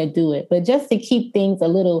really don't want to do it. But just to keep things a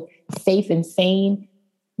little safe and sane,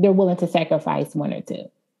 they're willing to sacrifice one or two.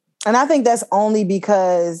 And I think that's only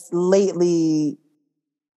because lately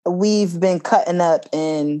we've been cutting up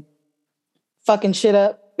and fucking shit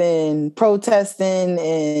up and protesting,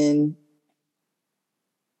 and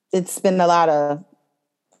it's been a lot of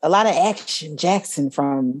action, Jackson,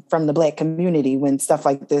 from the Black community when stuff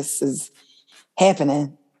like this is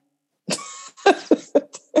happening.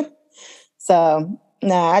 So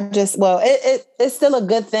it's still a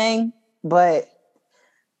good thing, but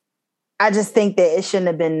I just think that it shouldn't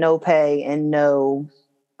have been no pay and no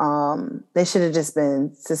they should have just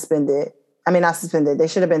been suspended. I mean, not suspended, they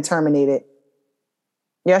should have been terminated.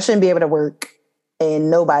 Y'all shouldn't be able to work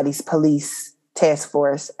in nobody's police task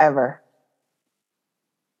force ever.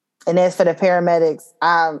 And as for the paramedics,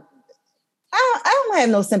 I don't have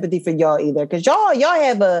no sympathy for y'all either, because y'all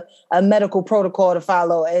have a medical protocol to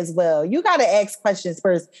follow as well. You got to ask questions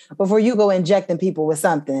first before you go injecting people with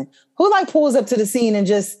something. Who like pulls up to the scene and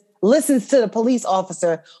just listens to the police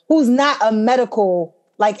officer who's not a medical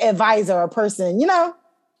like advisor or person, you know?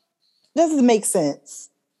 Doesn't make sense.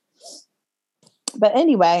 But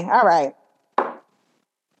anyway, all right.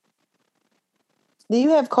 Do you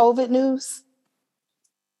have COVID news?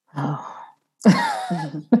 Oh.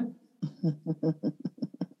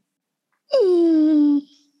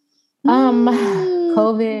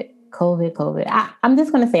 COVID. I'm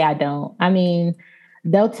just gonna say I don't. I mean,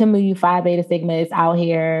 Delta Mu Phi Beta Sigma is out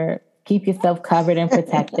here. Keep yourself covered and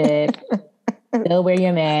protected. Still wear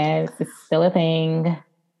your mask. It's still a thing.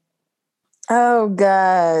 Oh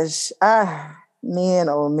gosh. Man,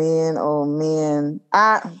 oh man, oh man.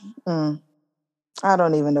 I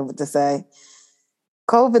don't even know what to say.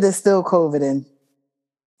 COVID is still COVIDing.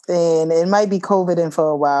 And it might be COVIDing for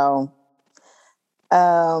a while.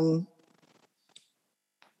 All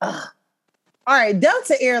right,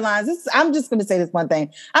 Delta Airlines. I'm just going to say this one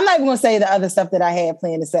thing. I'm not even going to say the other stuff that I had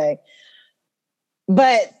planned to say.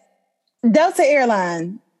 But Delta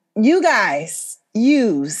Airline, you guys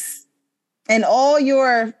use and all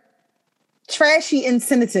your trashy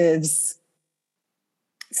incentives,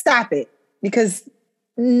 stop it, because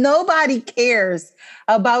nobody cares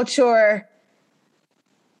about your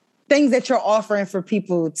things that you're offering for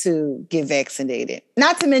people to get vaccinated.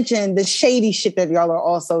 Not to mention the shady shit that y'all are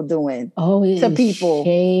also doing to people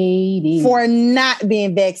shady for not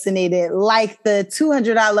being vaccinated, like the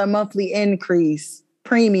 $200 monthly increase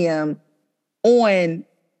premium on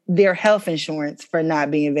their health insurance for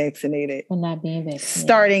not being vaccinated.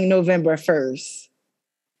 Starting November 1st.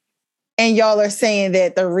 And y'all are saying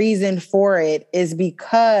that the reason for it is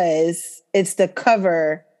because it's to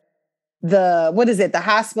cover the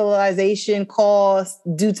hospitalization costs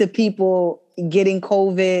due to people getting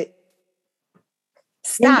COVID.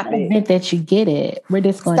 Stop it. In the event that you get it, we're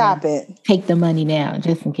just going to take the money down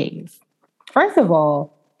just in case. First of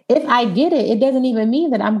all, if I get it, it doesn't even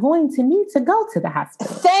mean that I'm going to need to go to the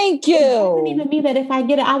hospital. Thank you. It doesn't even mean that if I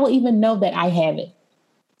get it, I will even know that I have it.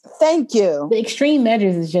 Thank you. The extreme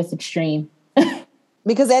measures is just extreme.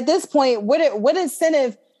 Because at this point, what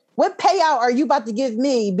incentive, what payout are you about to give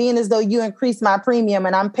me, being as though you increased my premium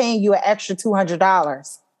and I'm paying you an extra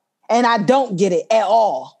 $200 and I don't get it at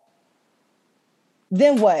all?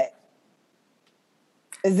 Then what?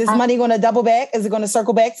 Is this money going to double back? Is it going to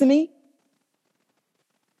circle back to me?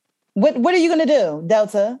 What are you going to do,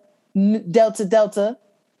 Delta?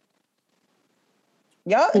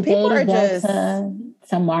 Y'all, today people are Delta, just...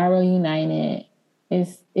 tomorrow United.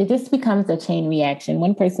 it just becomes a chain reaction.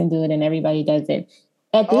 One person do it and everybody does it.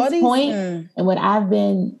 At this point, and what I've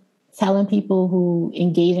been telling people who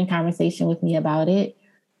engage in conversation with me about it,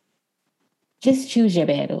 just choose your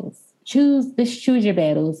battles. Choose your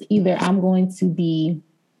battles. Either I'm going to be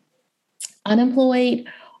unemployed,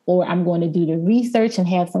 or I'm going to do the research and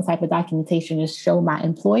have some type of documentation to show my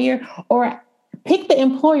employer, or pick the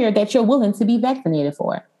employer that you're willing to be vaccinated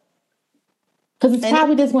for. Because it's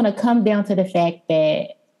probably just going to come down to the fact that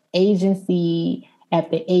agency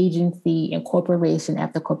after agency and corporation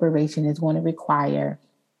after corporation is going to require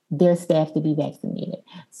their staff to be vaccinated.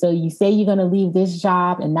 So you say you're going to leave this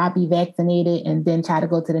job and not be vaccinated and then try to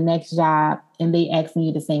go to the next job and they asking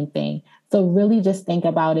you the same thing. So really just think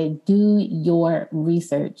about it. Do your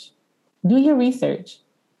research. Do your research.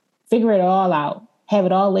 Figure it all out. Have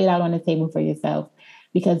it all laid out on the table for yourself.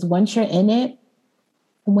 Because once you're in it,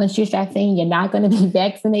 once you start saying you're not going to be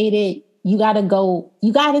vaccinated, you got to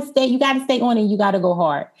stay on it. You got to go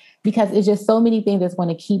hard, because it's just so many things that's going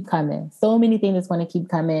to keep coming.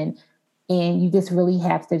 And you just really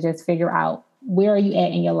have to just figure out, where are you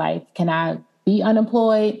at in your life? Can I be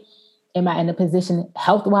unemployed? Am I in a position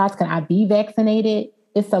health-wise? Can I be vaccinated?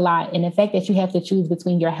 It's a lot. And the fact that you have to choose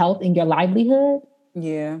between your health and your livelihood.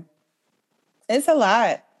 Yeah. It's a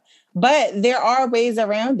lot. But there are ways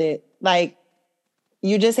around it. Like,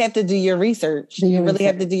 you just have to do your research. You really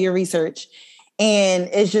have to do your research. And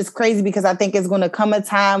it's just crazy, because I think it's going to come a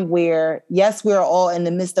time where, yes, we're all in the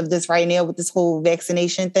midst of this right now with this whole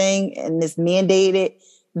vaccination thing and this mandated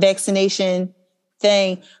vaccination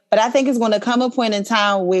thing. But I think it's going to come a point in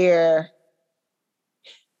time where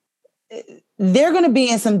they're going to be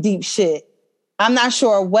in some deep shit. I'm not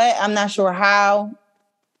sure what, I'm not sure how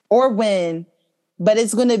or when, but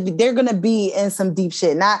they're going to be in some deep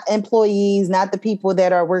shit. Not employees, not the people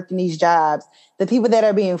that are working these jobs, the people that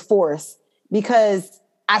are being forced. Because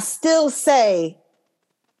I still say,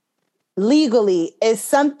 legally, it's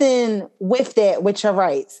something with that, with your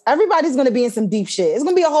rights. Everybody's going to be in some deep shit. It's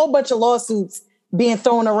going to be a whole bunch of lawsuits being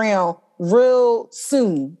thrown around real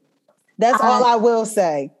soon. That's all I will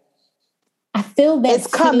say. I feel that it's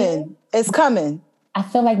coming. It's coming. I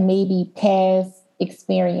feel like maybe past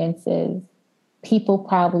experiences, people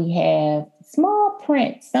probably have small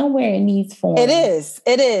print somewhere in these forms.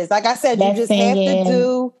 It is. Like I said, you just have to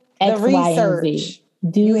do the research.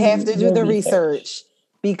 You have to do the research,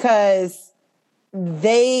 because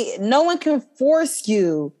no one can force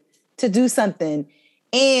you to do something.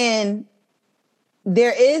 And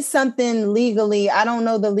there is something legally, I don't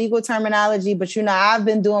know the legal terminology, but I've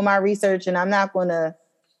been doing my research, and I'm not going to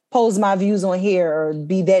pose my views on here or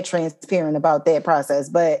be that transparent about that process.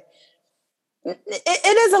 But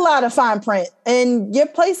it is a lot of fine print, and your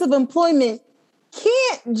place of employment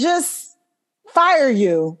can't just fire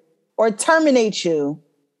you or terminate you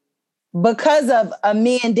because of a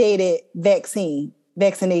mandated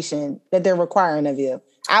vaccination that they're requiring of you.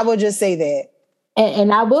 I will just say that.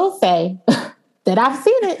 And I will say that I've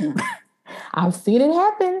seen it. I've seen it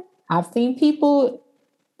happen. I've seen people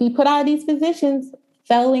be put out of these positions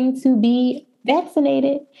failing to be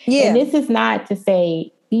vaccinated. Yeah. And this is not to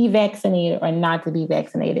say be vaccinated or not to be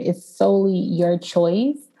vaccinated. It's solely your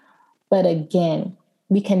choice. But again,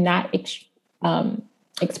 we cannot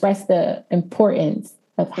express the importance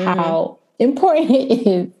of how important it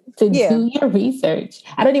is to do your research.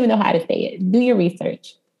 I don't even know how to say it. Do your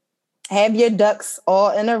research. Have your ducks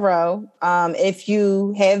all in a row. If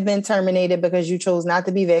you have been terminated because you chose not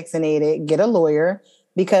to be vaccinated, get a lawyer,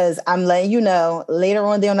 because I'm letting you know later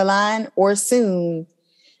on down the line or soon,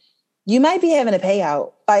 you might be having a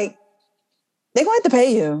payout. Like, they're going to have to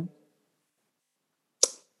pay you.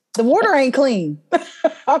 The water ain't clean.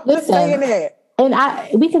 I'm just saying that.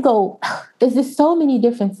 And we could go, there's just so many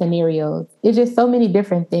different scenarios. There's just so many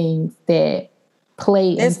different things that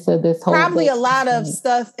play into this whole probably a lot of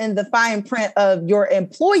stuff in the fine print of your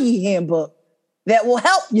employee handbook that will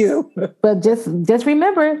help you. But just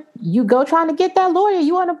remember, you go trying to get that lawyer,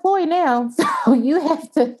 you unemployed now. So you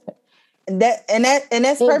have to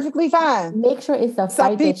that's perfectly fine. Make sure it's a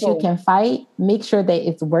fight that you can fight. Make sure that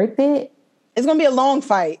it's worth it. It's gonna be a long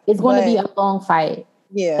fight. It's gonna be a long fight.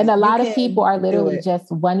 Yeah. And a lot of people are literally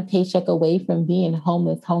just one paycheck away from being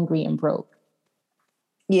homeless, hungry, and broke.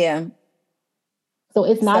 Yeah. So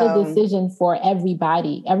it's not a decision for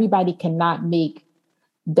everybody. Everybody cannot make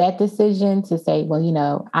that decision to say,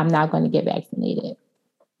 well, I'm not going to get vaccinated.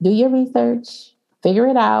 Do your research, figure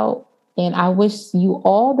it out. And I wish you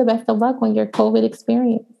all the best of luck on your COVID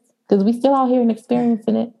experience, because we still out here and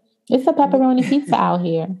experiencing it. It's a pepperoni pizza out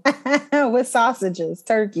here. With sausages,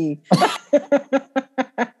 turkey.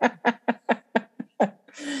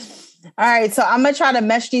 All right, so I'm going to try to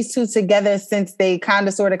mesh these two together since they kind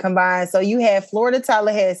of sort of combine. So you have Florida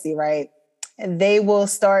Tallahassee, right? And they will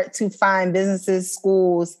start to find businesses,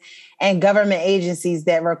 schools, and government agencies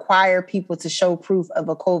that require people to show proof of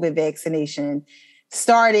a COVID vaccination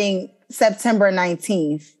starting September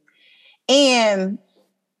 19th. And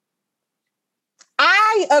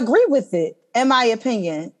I agree with it, in my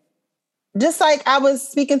opinion. Just like I was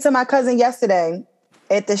speaking to my cousin yesterday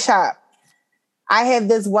at the shop. I have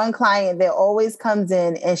this one client that always comes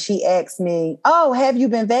in and she asks me, "Oh, have you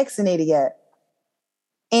been vaccinated yet?"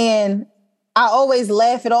 And I always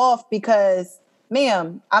laugh it off because,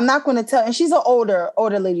 ma'am, I'm not going to tell. And she's an older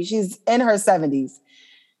lady. She's in her 70s.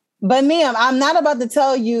 But ma'am, I'm not about to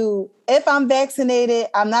tell you if I'm vaccinated.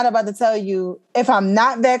 I'm not about to tell you if I'm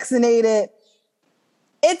not vaccinated.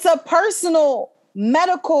 It's a personal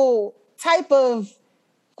medical type of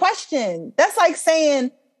question. That's like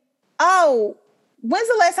saying, "Oh, when's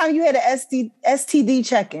the last time you had an STD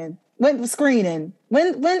check-in? When screening?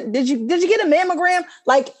 When did you get a mammogram?"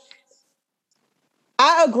 Like,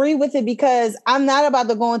 I agree with it because I'm not about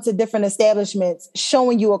to go into different establishments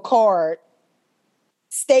showing you a card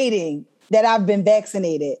stating that I've been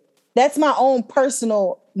vaccinated. That's my own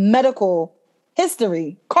personal medical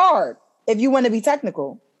history card, if you want to be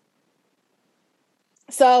technical.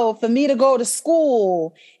 So for me to go to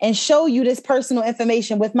school and show you this personal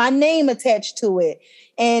information with my name attached to it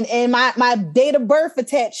and my date of birth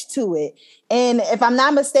attached to it, and if I'm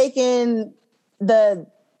not mistaken, the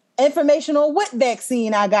information on what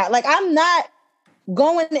vaccine I got. Like, I'm not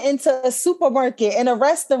going into a supermarket and a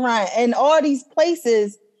restaurant and all these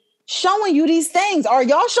places showing you these things. Are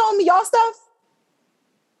y'all showing me y'all stuff?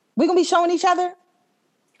 We're going to be showing each other?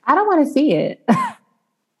 I don't want to see it.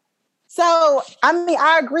 So, I mean,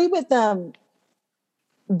 I agree with them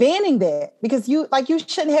banning that because you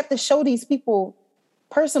shouldn't have to show these people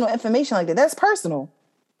personal information like that. That's personal.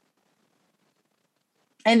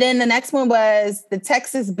 And then the next one was the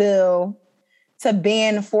Texas bill to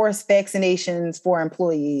ban forced vaccinations for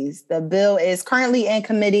employees. The bill is currently in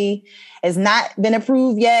committee, has not been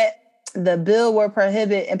approved yet. The bill will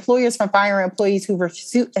prohibit employers from firing employees who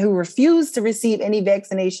refuse to receive any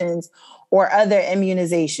vaccinations or other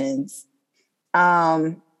immunizations.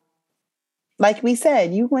 Like we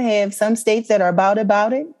said, you will have some states that are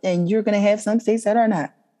about it, and you're going to have some states that are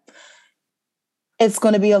not. It's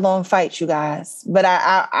going to be a long fight, you guys. But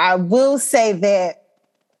I will say that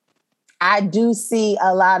I do see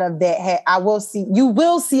a lot of that. You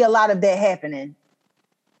will see a lot of that happening.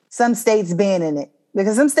 Some states banning it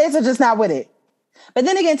because some states are just not with it. But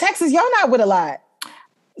then again, Texas, y'all not with a lot.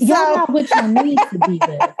 Y'all not what y'all need to be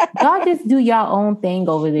with. Y'all just do y'all own thing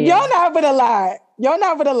over there. Y'all not with a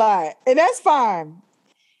lot. And that's fine.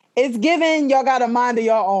 It's given y'all got a mind of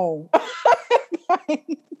your own.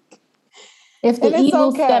 If the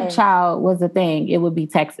evil stepchild was a thing, it would be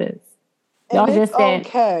Texas. Y'all just that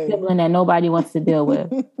sibling that nobody wants to deal with.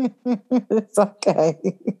 It's okay.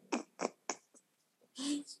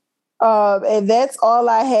 And that's all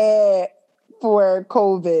I had for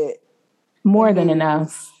COVID. More than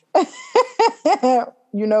enough.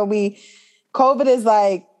 COVID is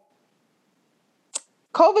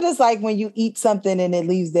like when you eat something and it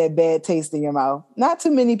leaves that bad taste in your mouth. Not too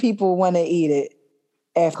many people want to eat it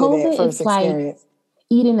after COVID that first is experience. Like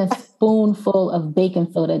eating a spoonful of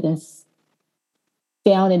baking soda then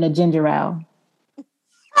down in a ginger ale.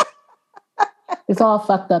 It's all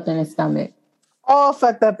fucked up in the stomach. All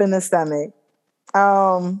fucked up in the stomach.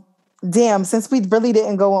 Damn, since we really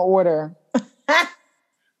didn't go in order.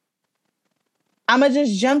 I'm going to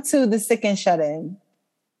just jump to the sick and shut in.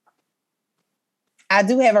 I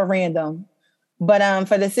do have a random, but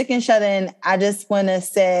for the sick and shut in, I just want to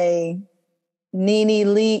say Nene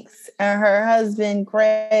Leakes and her husband,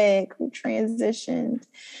 Greg, who transitioned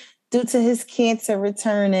due to his cancer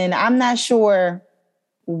returning. I'm not sure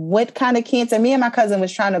what kind of cancer. Me and my cousin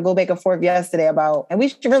was trying to go back and forth yesterday about, and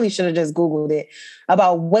we really should have just Googled it,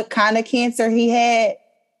 about what kind of cancer he had.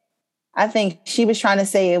 I think she was trying to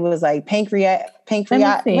say it was like pancreatic.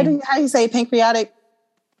 How do you say pancreatic?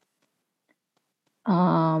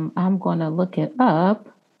 I'm gonna look it up.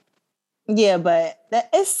 Yeah, but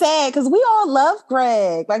it's sad because we all love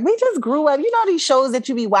Greg. Like, we just grew up. You know these shows that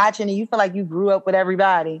you be watching and you feel like you grew up with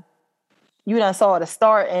everybody. You done saw the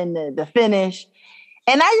start and the finish.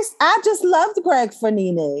 And I just loved Greg for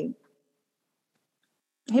Nene.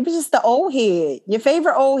 He was just the old head, your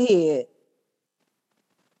favorite old head.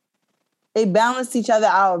 They balanced each other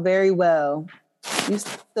out very well. You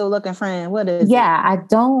still looking, friend? What is it? Yeah, I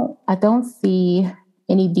don't see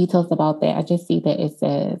any details about that. I just see that it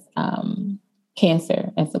says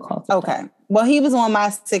cancer as the cause. Okay. Well, he was on my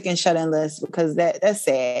sick and shut in list because that's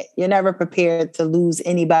sad. You're never prepared to lose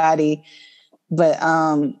anybody, but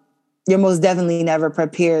you're most definitely never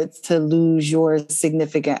prepared to lose your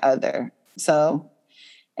significant other. So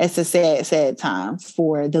it's a sad, sad time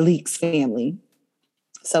for the Leaks family.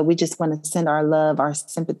 So we just want to send our love, our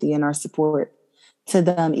sympathy, and our support to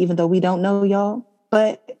them, even though we don't know y'all,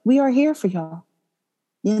 but we are here for y'all.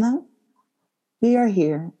 You know, we are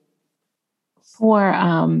here.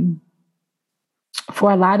 For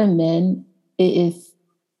a lot of men, it is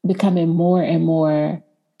becoming more and more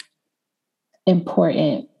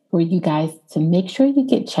important for you guys to make sure you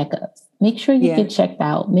get checkups. Make sure you get checked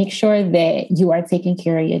out. Make sure that you are taking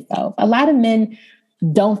care of yourself. A lot of men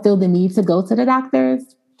don't feel the need to go to the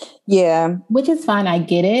doctors. Yeah. Which is fine. I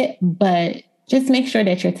get it. But just make sure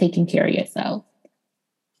that you're taking care of yourself.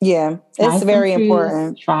 Yeah, it's very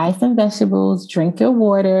important. Try some vegetables, drink your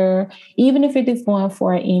water. Even if you're just going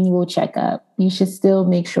for an annual checkup, you should still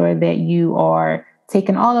make sure that you are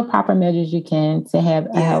taking all the proper measures you can to have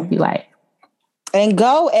a healthy life. And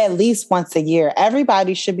go at least once a year.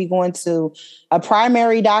 Everybody should be going to a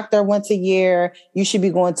primary doctor once a year. You should be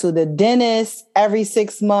going to the dentist every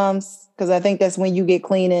 6 months, because I think that's when you get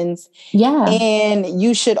cleanings. Yeah. And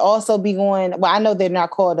you should also be going, well, I know they're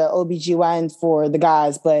not called the OBGYN for the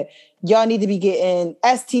guys, but y'all need to be getting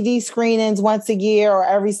STD screenings once a year or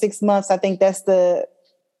every 6 months. I think that's the,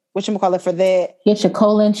 whatchamacallit for that. Get your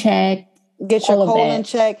colon checked. Get your colon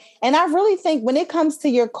checked. And I really think when it comes to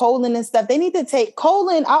your colon and stuff, they need to take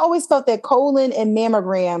colon. I always felt that colon and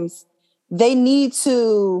mammograms, they need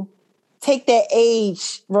to take that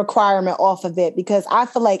age requirement off of it, because I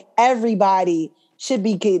feel like everybody should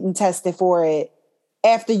be getting tested for it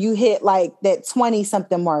after you hit like that 20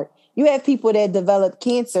 something mark. You have people that develop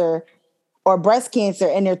cancer or breast cancer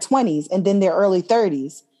in their 20s and then their early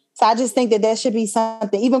 30s. So I just think that should be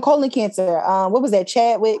something. Even colon cancer. What was that?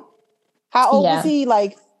 Chadwick? How old was he?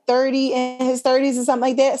 Like 30 in his 30s or something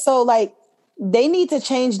like that. So like they need to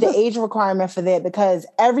change the age requirement for that, because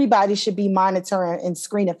everybody should be monitoring and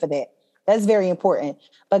screening for that. That's very important.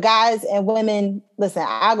 But guys and women, listen,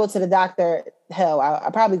 I go to the doctor. Hell, I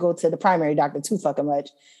probably go to the primary doctor too fucking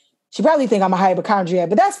much. She probably think I'm a hypochondriac,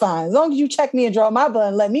 but that's fine. As long as you check me and draw my blood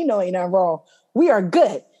and let me know ain't nothing wrong, we are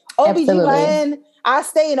good. OBGYN, I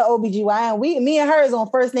stay in the OBGYN. Me and her is on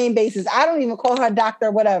first name basis. I don't even call her doctor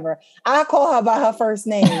or whatever. I call her by her first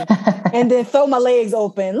name and then throw my legs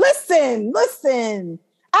open. Listen.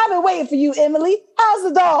 I've been waiting for you, Emily. How's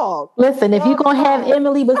the dog? Listen, if you're going to have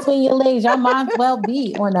Emily between your legs, y'all might as well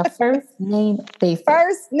be on a first name basis.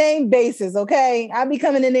 First name basis, okay? I'll be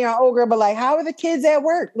coming in there on Ogre, but like, how are the kids at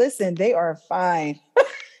work? Listen, they are fine.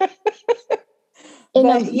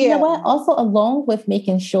 And you know what? Also, along with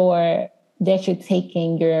making sure that you're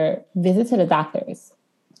taking your visit to the doctors,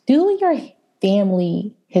 do your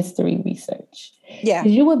family history research. Yeah.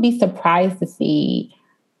 You would be surprised to see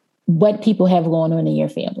what people have going on in your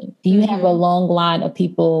family. Do you have a long line of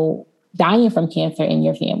people dying from cancer in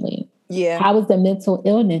your family? Yeah. How is the mental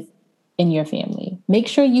illness in your family? Make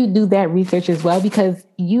sure you do that research as well, because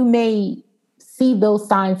you may see those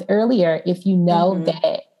signs earlier if you know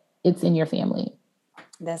that it's in your family.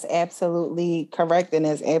 That's absolutely correct, and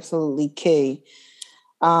that's absolutely key.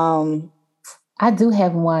 I do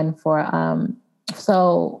have one for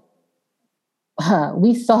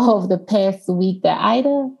we saw over the past week that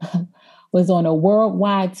Ida was on a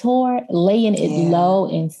worldwide tour, laying it low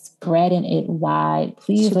and spreading it wide.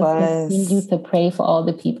 Please let's continue to pray for all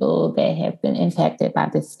the people that have been impacted by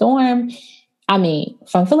this storm. I mean,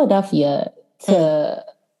 from Philadelphia to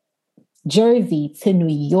Jersey to New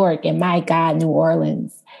York, and my God, New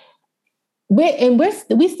Orleans.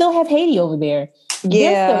 We still have Haiti over there.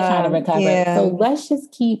 They're still trying to recover. Yeah. So let's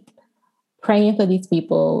just keep praying for these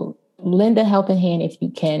people. Lend a helping hand if you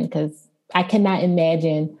can, because I cannot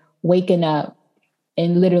imagine waking up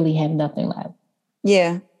and literally have nothing left.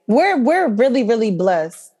 Yeah, we're really, really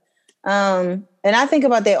blessed. And I think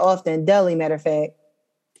about that often. Delhi, matter of fact,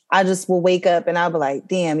 I just will wake up and I'll be like,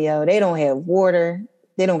 damn, yo, they don't have water.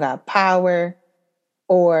 They don't got power.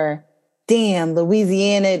 Or damn,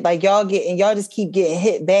 Louisiana, like y'all just keep getting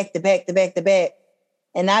hit back to back to back to back.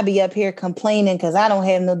 And I be up here complaining because I don't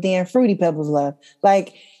have no damn Fruity Pebbles left.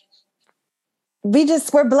 Like, we're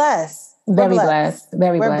blessed. Very blessed.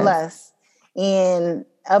 Very blessed. And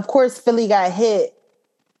of course, Philly got hit,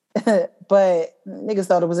 but niggas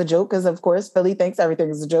thought it was a joke because, of course, Philly thinks everything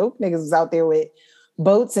is a joke. Niggas was out there with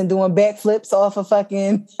boats and doing backflips off of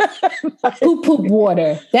fucking poop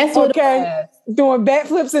water. That's what it was. Doing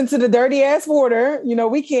backflips into the dirty ass water. You know,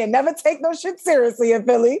 we can't never take no shit seriously in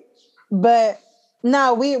Philly. But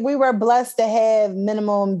No, we were blessed to have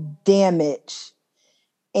minimum damage.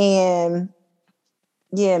 And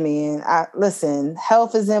yeah, man, listen,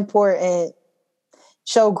 health is important.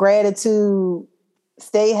 Show gratitude,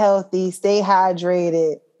 stay healthy, stay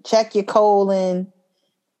hydrated, check your colon,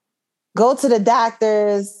 go to the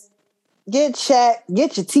doctors, get checked,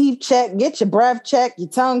 get your teeth checked, get your breath checked, your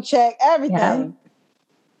tongue checked, everything. Yeah.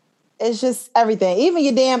 It's just everything. Even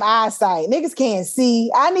your damn eyesight. Niggas can't see.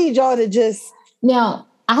 I need y'all to just... Now,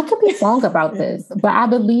 I could be wrong about this, but I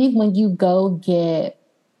believe when you go get...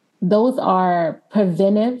 Those are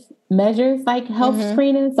preventive measures like health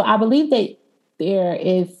screening. So I believe that there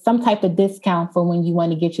is some type of discount for when you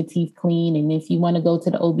want to get your teeth clean. And if you want to go to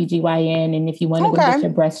the OBGYN and if you want to go get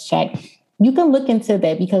your breast checked, you can look into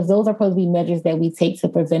that because those are supposed to be measures that we take to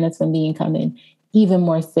prevent us from becoming even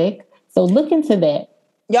more sick. So look into that.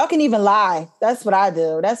 Y'all can even lie. That's what I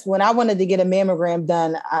do. That's when I wanted to get a mammogram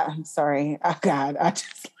done. I'm sorry. Oh God, I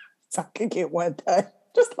could get one done.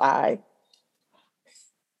 Just lie.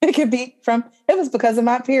 It was because of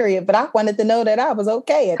my period, but I wanted to know that I was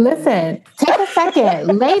okay. Listen, take a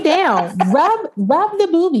second, lay down, rub the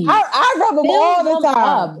boobies. I rub them all the time.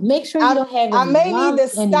 Up. Make sure you don't have any I may need to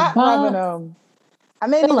stop rubbing them. I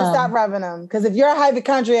may need to stop rubbing them because if you're a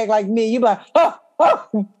hypochondriac like me, you be like,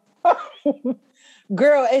 oh.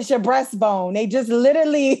 Girl, it's your breastbone. They just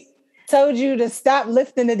literally told you to stop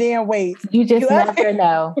lifting the damn weights. You just never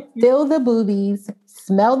know. Feel the boobies,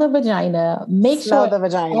 smell the vagina, make sure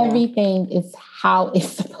everything is how it's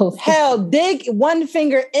supposed to be. Hell, dig one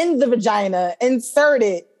finger in the vagina, insert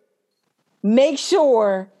it, make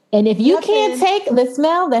sure. And if you can't take the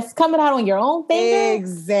smell that's coming out on your own finger.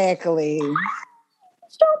 Exactly.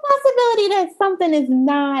 Strong possibility that something is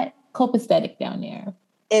not copacetic down there.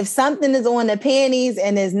 If something is on the panties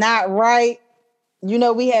and is not right, you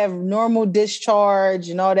know, we have normal discharge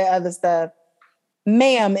and all that other stuff.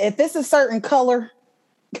 Ma'am, if it's a certain color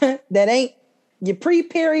that ain't your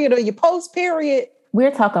pre-period or your post-period.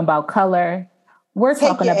 We're talking about color. We're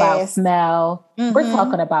talking about smell. Mm-hmm. We're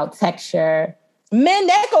talking about texture. Men,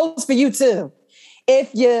 that goes for you too.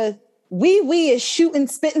 If your wee is shooting,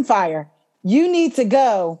 spitting fire, you need to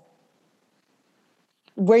go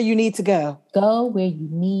where you need to go. Go where you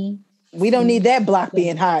need. We don't need that block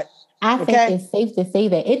being hot. I think it's safe to say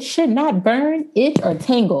that it should not burn, itch, or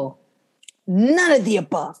tingle. None of the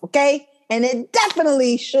above, okay? And it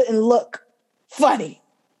definitely shouldn't look funny.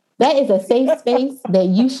 That is a safe space that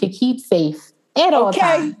you should keep safe at all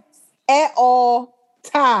times. At all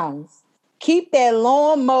times. Keep that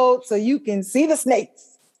lawn mowed so you can see the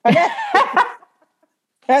snakes. Okay?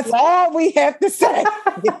 That's all we have to say.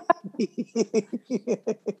 I don't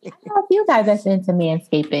know if you guys are into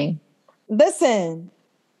manscaping. Listen,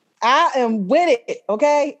 I am with it,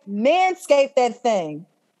 okay? Manscape that thing.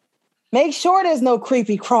 Make sure there's no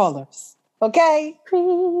creepy crawlers, okay?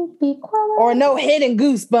 Creepy crawlers. Or no hidden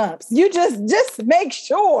goosebumps. You just make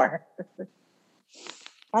sure.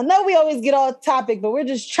 I know we always get off topic, but we're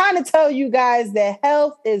just trying to tell you guys that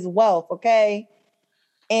health is wealth, okay?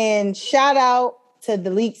 And shout out to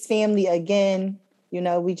the Leaks family again. You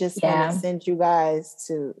know, we just want to send you guys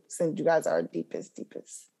our deepest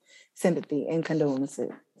sympathy and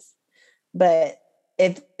condolences. But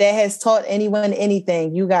if that has taught anyone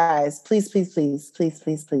anything, you guys, please,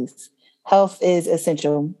 health is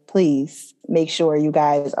essential. Please make sure you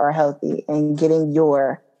guys are healthy and getting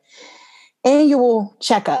your annual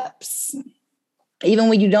checkups. Even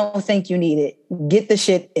when you don't think you need it, get the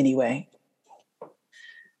shit anyway.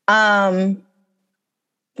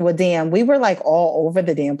 Well, damn, we were like all over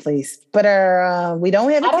the damn place, but we don't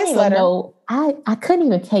have a kiss letter. I couldn't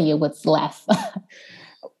even tell you what's left.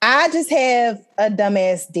 I just have a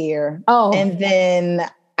dumbass dear. Oh, and then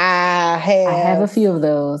I have a few of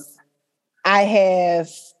those. I have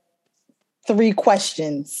 3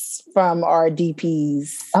 questions from our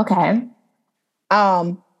DPs. Okay.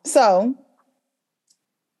 So,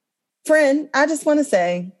 friend, I just want to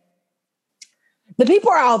say, the people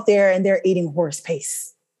are out there and they're eating horse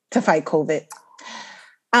paste to fight COVID.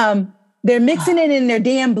 They're mixing it in their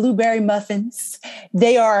damn blueberry muffins.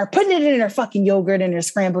 They are putting it in their fucking yogurt and their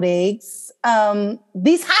scrambled eggs.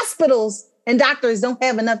 These hospitals and doctors don't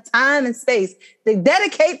have enough time and space to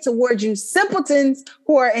dedicate towards you simpletons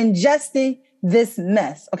who are ingesting this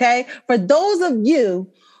mess, okay? For those of you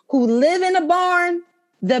who live in a barn,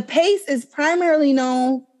 the paste is primarily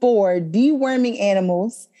known for deworming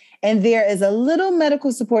animals, and there is a little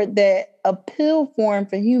medical support that a pill form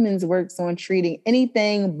for humans works on treating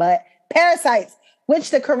anything but parasites,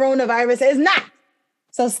 which the coronavirus is not.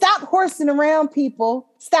 So stop horsing around, people.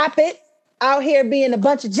 Stop it. Out here being a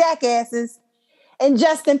bunch of jackasses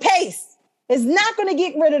ingesting paste. It's not going to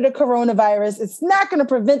get rid of the coronavirus. It's not going to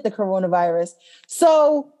prevent the coronavirus.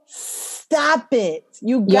 So stop it.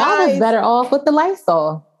 You guys. Y'all was better off with the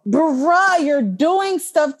Lysol. Bruh, you're doing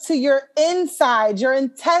stuff to your insides, your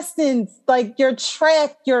intestines, like your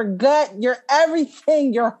tract, your gut, your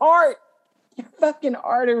everything, your heart, your fucking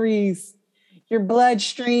arteries, your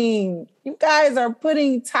bloodstream. You guys are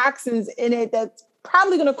putting toxins in it that's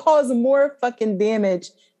probably going to cause more fucking damage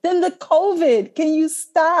than the COVID. Can you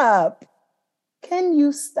stop? Can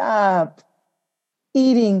you stop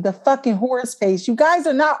eating the fucking horse paste? You guys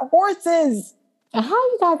are not horses. How are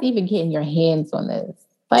you guys even getting your hands on this?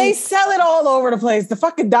 They sell it all over the place. The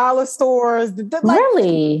fucking dollar stores.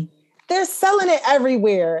 Really? They're selling it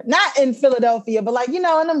everywhere. Not in Philadelphia, but in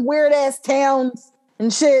them weird ass towns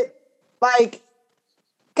and shit. Like,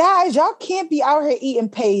 guys, y'all can't be out here eating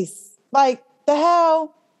paste. Like, the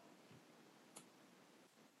hell?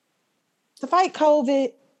 To fight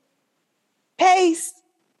COVID, paste.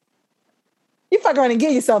 You fuck around and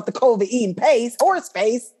give yourself the COVID eating paste, horse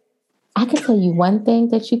paste. I can tell you one thing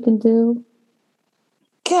that you can do.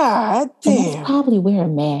 God damn. And that's probably wear a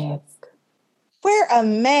mask. Wear a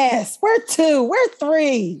mask. Wear 2. Wear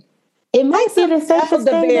 3. It might be the safest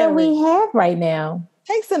thing that we have right now.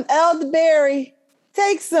 Take some elderberry.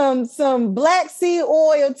 Take some black seed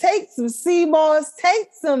oil. Take some sea moss. Take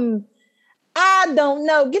some, I don't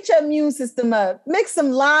know. Get your immune system up. Mix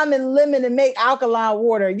some lime and lemon and make alkaline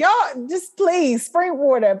water. Y'all, just please, spring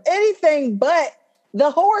water. Anything but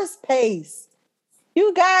the horse paste.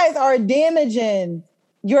 You guys are damaging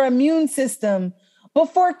your immune system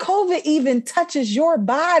before COVID even touches your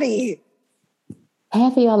body.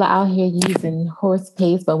 Half of y'all are out here using horse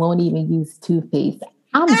paste but won't even use toothpaste.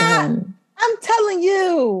 I'm done. I'm telling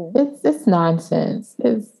you. It's nonsense.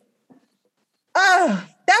 That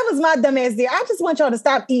was my dumb ass dear. I just want y'all to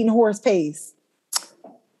stop eating horse paste.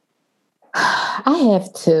 I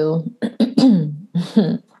have 2.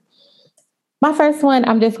 My first one,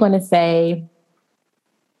 I'm just going to say,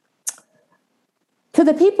 to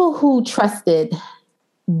the people who trusted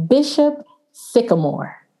Bishop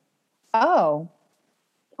Sycamore. Oh,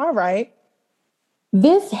 all right.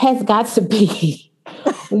 This has got to be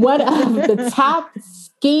one of the top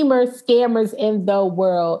scammers in the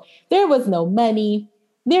world. There was no money.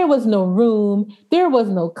 There was no room. There was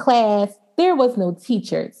no class. There was no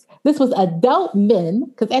teachers. This was adult men,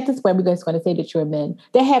 because at this point, we're just going to say that you're men,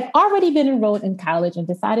 that have already been enrolled in college and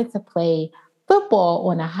decided to play football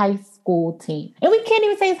on a high school team. And we can't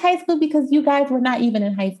even say it's high school because you guys were not even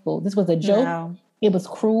in high school. This was a joke. No. It was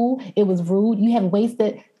cruel. It was rude. You have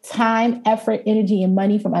wasted time, effort, energy, and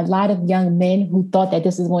money from a lot of young men who thought that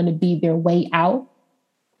this was going to be their way out,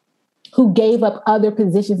 who gave up other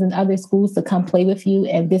positions in other schools to come play with you.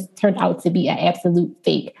 And this turned out to be an absolute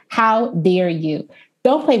fake. How dare you?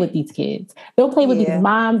 Don't play with these kids. Don't play with these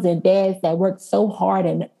moms and dads that worked so hard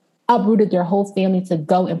and uprooted their whole family to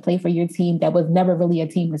go and play for your team that was never really a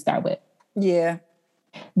team to start with. Yeah.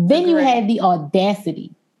 Then you had the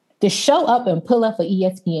audacity to show up and pull up for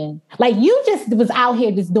ESPN. Like, you just was out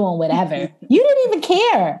here just doing whatever. You didn't even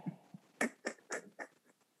care.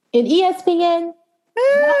 And ESPN,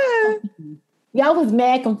 y'all was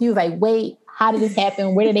mad confused. Like, wait, how did this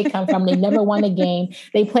happen? Where did they come from? They never won a game.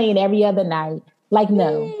 They playing every other night. Like,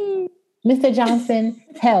 no. Mr. Johnson,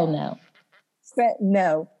 hell no.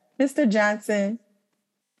 No. Mr. Johnson.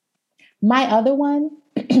 My other one,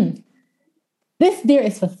 this deer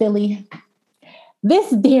is for Philly.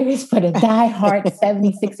 This deer is for the diehard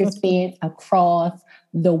 76ers fans across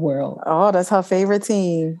the world. Oh, that's her favorite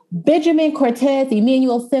team. Benjamin Cortez,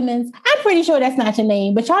 Emmanuel Simmons. I'm pretty sure that's not your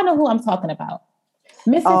name, but y'all know who I'm talking about.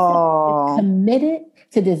 Mr. Simmons is committed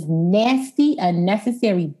to this nasty,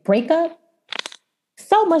 unnecessary breakup.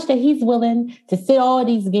 So much that he's willing to sit all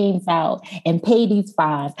these games out and pay these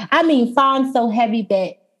fines. I mean, fines so heavy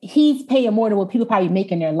that he's paying more than what people probably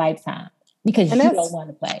make in their lifetime because you don't want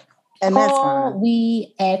to play. And all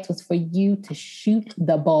we asked was for you to shoot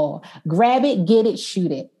the ball. Grab it, get it,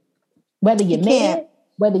 shoot it. Whether you made it,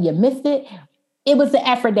 whether you missed it, it was the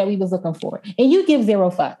effort that we was looking for. And you give 0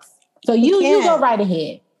 fucks. So you go right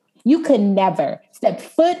ahead. You could never step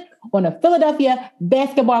foot on a Philadelphia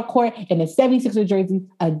basketball court in a 76er jersey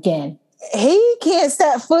again. He can't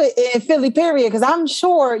step foot in Philly, period, because I'm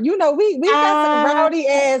sure, we got some rowdy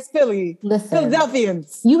ass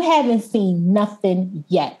Philadelphians. You haven't seen nothing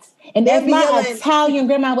yet. And as my Italian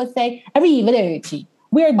grandma would say, arrivederci.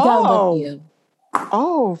 We're done with you.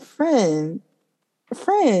 Oh, friend.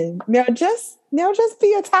 Now just be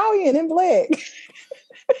Italian and black.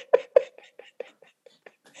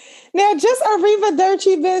 Now just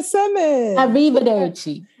arrivederci, Ben Simmons.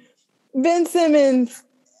 Arrivederci. Ben Simmons,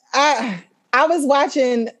 I was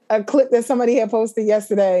watching a clip that somebody had posted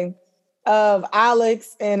yesterday of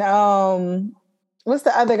Alex and what's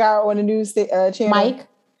the other guy on the news channel? Mike.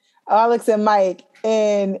 Alex and Mike.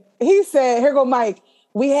 And he said, here go Mike.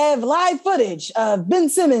 We have live footage of Ben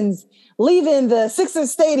Simmons leaving the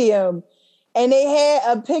Sixers stadium. And they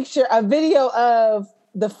had a video of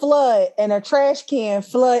the flood and a trash can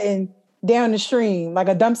flooding down the stream like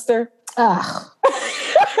a dumpster. Ugh.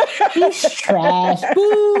 He's trash.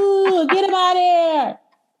 Boo! Get him out of here.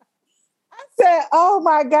 I said, oh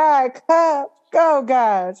my God, go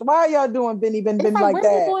guys. Why are y'all doing Benny Ben Ben like where that?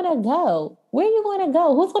 Where are you going to go? Where are you going to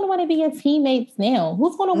go? Who's going to want to be your teammates now?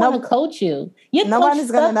 Who's going to want to coach you? Your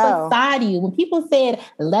Nobody's coach going to stuck know. beside you. When people said,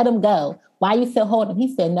 let him go, why you still holding him?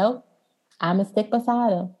 He said, no, I'm going to stick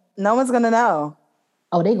beside him. No one's going to know.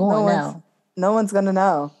 Oh, they going to know. No one's going to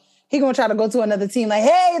know. He going to try to go to another team like,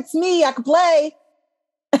 hey, it's me. I can play.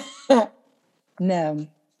 No.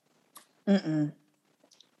 Mm-mm.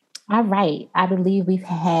 All right. I believe we've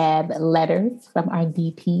had letters from our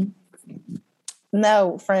DP.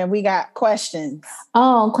 No, friend, we got questions.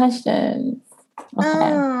 Oh, questions. Okay.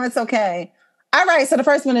 Oh, it's okay. All right. So the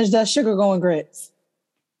first one is, does sugar go in grits?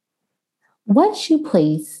 Once you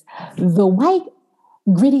place the white,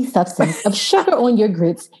 gritty substance of sugar on your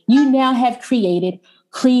grits, you now have created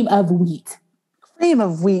cream of wheat. Cream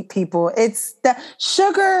of wheat, people. It's the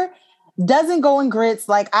sugar doesn't go in grits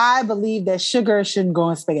like I believe that sugar shouldn't go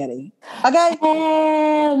in spaghetti. Okay?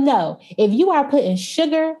 Hell no. If you are putting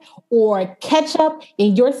sugar or ketchup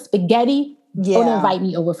in your spaghetti, don't invite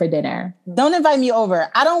me over for dinner. Don't invite me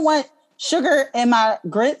over. I don't want sugar in my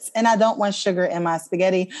grits and I don't want sugar in my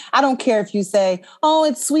spaghetti. I don't care if you say, oh,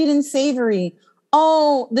 it's sweet and savory.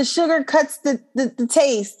 Oh, the sugar cuts the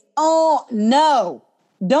taste. Oh, no.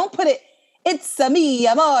 Don't put it. It's a me,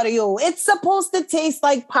 Mario. It's supposed to taste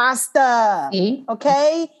like pasta.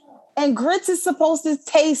 Okay? And grits is supposed to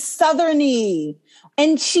taste southerny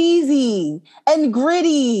and cheesy and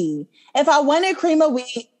gritty. If I wanted cream of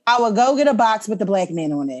wheat, I would go get a box with the black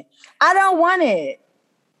man on it. I don't want it.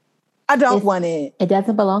 I don't want it. It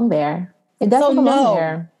doesn't belong there. It doesn't belong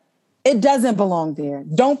there. It doesn't belong there.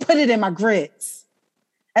 Don't put it in my grits.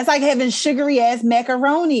 It's like having sugary ass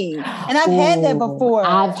macaroni. And I've had that before.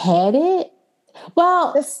 I've had it.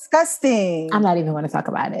 Well, disgusting. I'm not even going to talk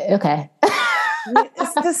about it. Okay.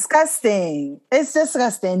 It's disgusting. It's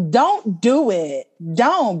disgusting. Don't do it.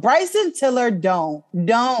 Don't. Bryson Tiller, don't.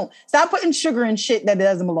 Stop putting sugar in shit that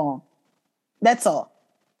doesn't belong. That's all.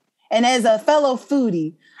 And as a fellow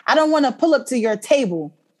foodie, I don't want to pull up to your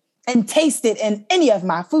table and taste it in any of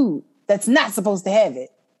my food that's not supposed to have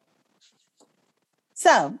it.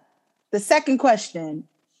 So, the second question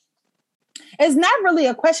is not really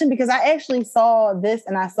a question because I actually saw this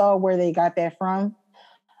and I saw where they got that from.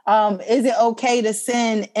 Is it okay to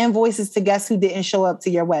send invoices to guests who didn't show up to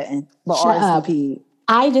your wedding but RSVP'd?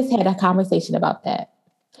 I just had a conversation about that.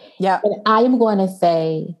 Yeah. And I am going to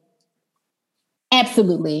say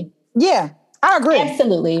absolutely. Yeah, I agree.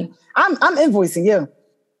 Absolutely. I'm invoicing you.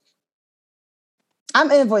 I'm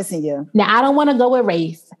invoicing you. Now, I don't want to go with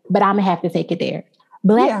race, but I'm going to have to take it there.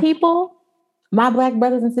 Black people, my Black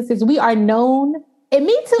brothers and sisters, we are known, and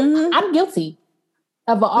me too, I'm guilty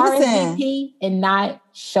of an RSVP and not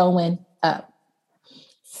showing up.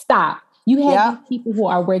 Stop. You have these people who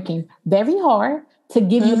are working very hard to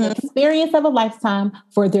give you an experience of a lifetime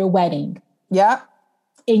for their wedding. Yeah.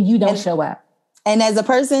 And you don't show up. And as a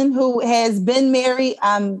person who has been married,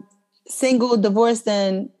 I'm single, divorced,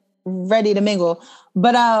 and ready to mingle.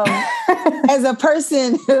 But as a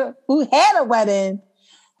person who had a wedding,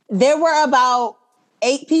 there were about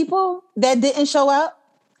 8 people that didn't show up.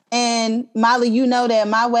 And Molly, you know that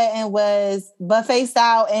my wedding was buffet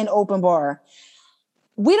style and open bar.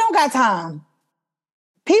 We don't got time.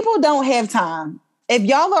 People don't have time. If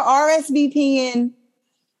y'all are RSVPing,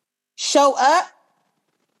 show up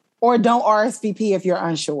or don't RSVP if you're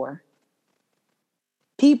unsure.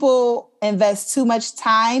 People invest too much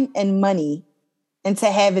time and money into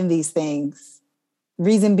having these things.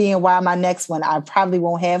 Reason being why my next one, I probably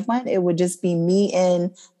won't have one. It would just be me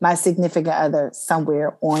and my significant other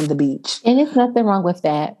somewhere on the beach. And there's nothing wrong with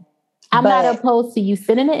that. I'm not opposed to you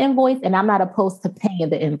sending an invoice, and I'm not opposed to paying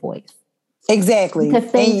the invoice. Exactly. Because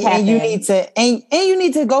things happen. And you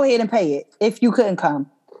need to go ahead and pay it if you couldn't come.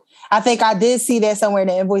 I think I did see that somewhere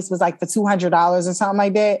the invoice was like for $200 or something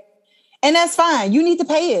like that. And that's fine. You need to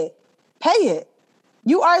pay it. Pay it.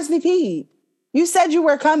 You RSVP'd. You said you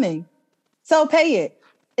were coming. So pay it.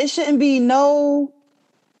 It shouldn't be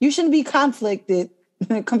you shouldn't be conflicted.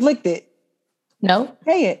 No.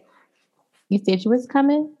 Pay it. You said you was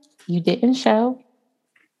coming. You didn't show.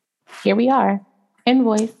 Here we are.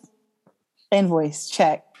 Invoice. Invoice,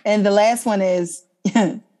 check. And the last one is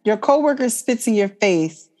your coworker spits in your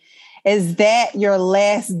face. Is that your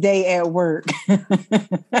last day at work?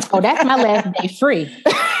 Oh, that's my last day free.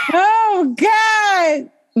 Oh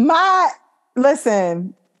God.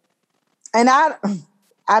 Listen, and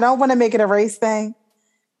I don't want to make it a race thing,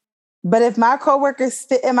 but if my coworker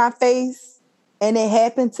spit in my face and it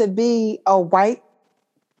happened to be a white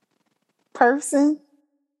person,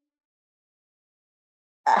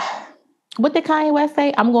 what did Kanye West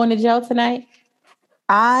say? I'm going to jail tonight.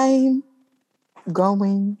 I'm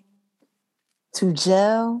going to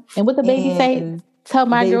jail. And what the baby say? Tell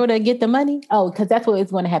my girl to get the money? Oh, because that's what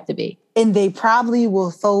it's going to have to be. And they probably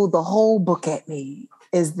will throw the whole book at me,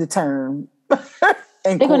 is the term.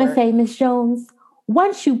 They're going to say, Miss Jones,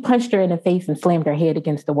 once you punched her in the face and slammed her head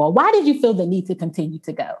against the wall, why did you feel the need to continue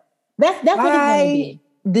to go? That's what it's going to be.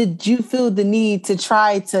 Did you feel the need to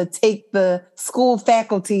try to take the school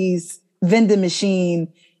faculty's vending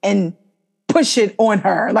machine and push it on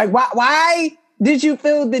her? Like, why did you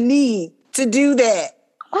feel the need to do that?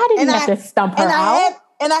 Why did you have to stump her out?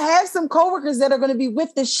 And I have some coworkers that are going to be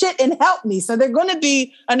with the shit and help me. So they're going to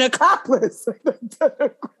be an accomplice.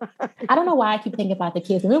 I don't know why I keep thinking about the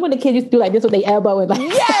kids. Remember when the kids used to do like this with their elbow? And like,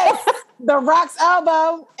 yes! The Rock's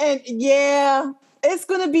elbow. And yeah, it's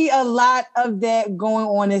going to be a lot of that going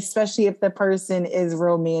on, especially if the person is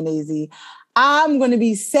real mayonnaise. I'm going to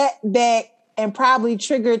be set back and probably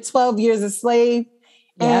trigger 12 years a slave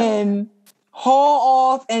and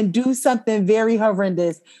haul off and do something very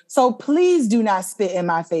horrendous. So please do not spit in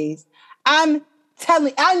my face. I'm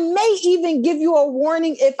telling, I may even give you a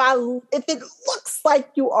warning if it looks like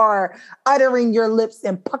you are uttering your lips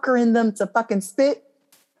and puckering them to fucking spit.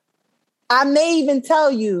 I may even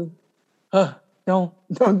tell you, don't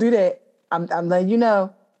do that. I'm letting you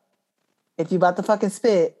know. If you about to fucking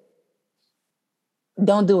spit,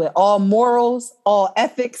 don't do it. All morals, all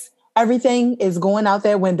ethics, everything is going out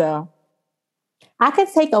that window. I could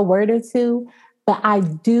take a word or two, but I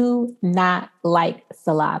do not like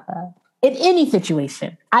saliva in any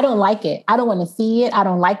situation. I don't like it. I don't want to see it. I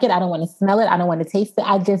don't like it. I don't want to smell it. I don't want to taste it.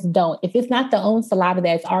 I just don't. If it's not the own saliva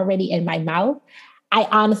that's already in my mouth, I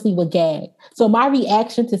honestly would gag. So my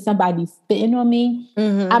reaction to somebody spitting on me,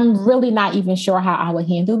 I'm really not even sure how I would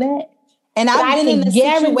handle that. And I've been in a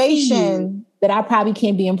situation that I probably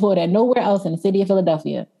can't be employed at nowhere else in the city of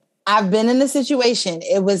Philadelphia. I've been in a situation.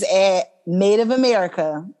 It was at Made of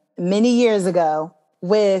America many years ago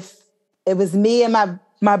it was me and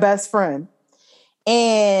my best friend.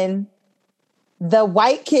 And the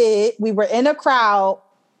white kid, we were in a crowd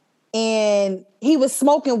and he was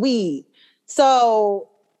smoking weed. So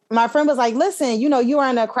my friend was like, listen, you are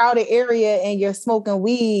in a crowded area and you're smoking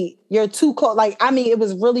weed. You're too close. It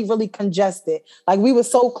was really, really congested. Like we were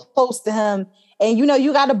so close to him. And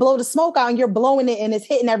you got to blow the smoke out and you're blowing it and it's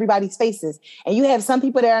hitting everybody's faces. And you have some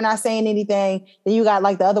people that are not saying anything. Then you got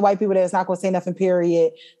like the other white people that's not going to say nothing,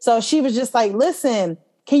 period. So she was just like, listen,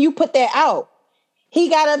 can you put that out? He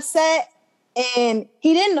got upset and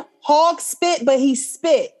he didn't hog spit, but he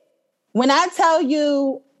spit. When I tell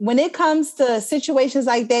you, when it comes to situations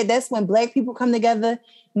like that, that's when Black people come together.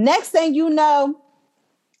 Next thing you know,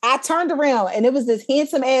 I turned around and it was this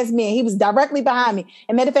handsome ass man. He was directly behind me.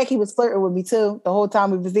 And matter of fact, he was flirting with me too the whole time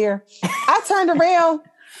we was there. I turned around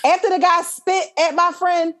after the guy spit at my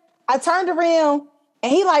friend. I turned around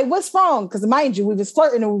and he like, what's wrong? Because mind you, we was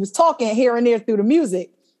flirting and we was talking here and there through the music.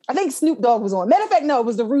 I think Snoop Dogg was on. Matter of fact, no, it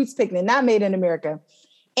was the Roots Picnic, not Made in America.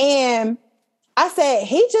 And I said,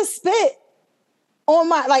 he just spit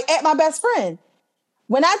on at my best friend.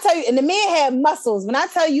 When I tell you, and the man had muscles. When I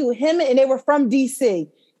tell you him, and they were from DC,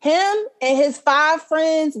 him and his 5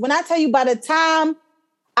 friends, when I tell you by the time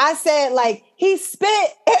I said, he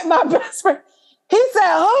spit at my best friend, he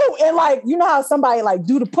said, who? And you know how somebody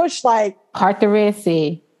do the push, part the Red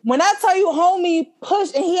Sea. When I tell you homie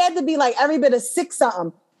pushed, and he had to be every bit of 6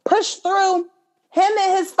 something, pushed through him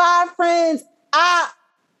and his 5 friends. I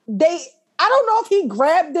don't know if he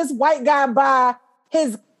grabbed this white guy by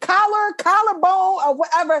his collarbone or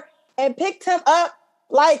whatever and picked him up.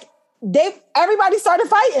 Everybody started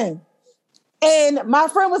fighting. And my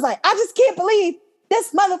friend was like, I just can't believe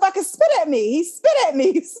this motherfucker spit at me. He spit at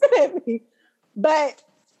me. But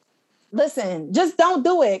listen, just don't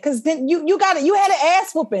do it. Cause then you got it. You had an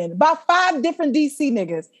ass whooping by 5 different DC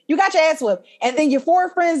niggas. You got your ass whooped. And then your 4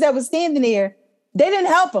 friends that was standing there, they didn't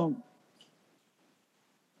help him.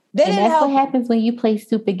 That's what happens when you play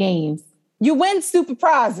stupid games. You win stupid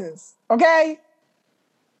prizes. Okay.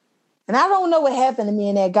 And I don't know what happened to me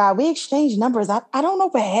and that guy. We exchanged numbers. I don't know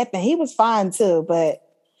what happened. He was fine too, but.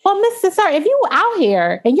 Well, Mr. Sir, if you were out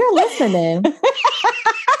here and you're listening,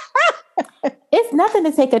 It's nothing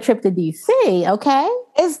to take a trip to DC, okay?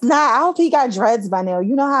 It's not. I hope he got dreads by now.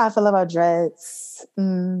 You know how I feel about dreads.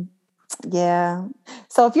 Yeah.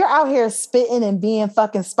 So if you're out here spitting and being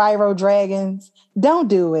fucking Spyro Dragons, don't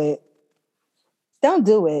do it. Don't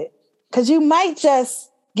do it. Because you might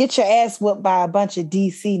just get your ass whooped by a bunch of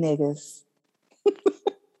DC niggas.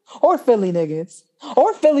 Or Philly niggas.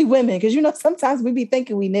 Or Philly women. Because, you know, sometimes we be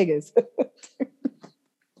thinking we niggas.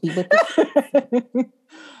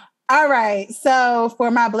 All right. So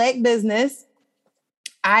for my Black business,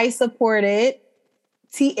 I supported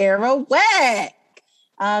Tierra Whack.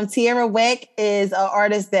 Tierra Whack is an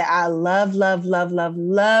artist that I love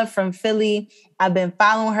from Philly. I've been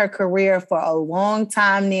following her career for a long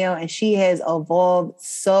time now, and she has evolved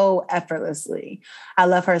so effortlessly. I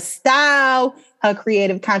love her style, her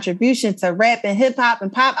creative contribution to rap and hip hop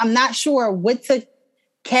and pop. I'm not sure what to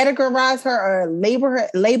categorize her or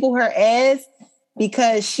label her as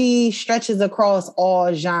because she stretches across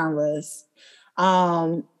all genres.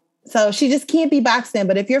 So she just can't be boxed in.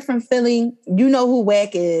 But if you're from Philly, you know who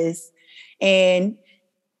Whack is. And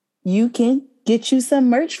you can get you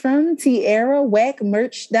some merch from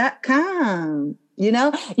TierraWhackMerch.com. You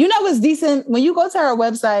know what's decent? When you go to her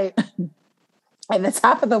website, at the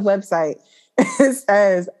top of the website, it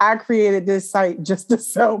says, I created this site just to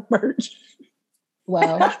sell merch.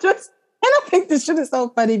 Wow. And I think this shit is so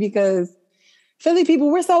funny because Philly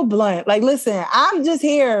people, we're so blunt. Like, listen, I'm just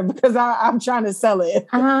here because I'm trying to sell it.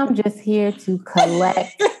 I'm just here to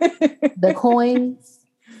collect the coins.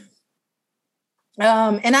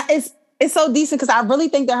 It's so decent because I really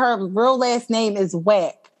think that her real last name is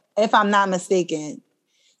Whack, if I'm not mistaken.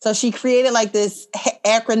 So she created like this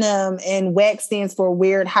acronym, and Whack stands for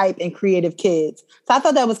Weird Hype and Creative Kids. So I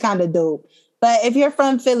thought that was kind of dope. But if you're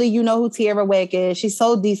from Philly, you know who Tierra Whack is. She's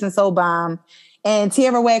so decent, so bomb. And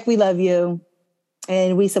Tierra Whack, we love you.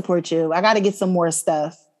 And we support you. I got to get some more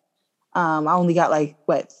stuff. I only got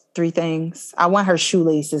 3 things. I want her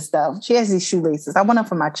shoelaces though. She has these shoelaces. I want them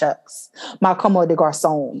for my Chucks, my Como de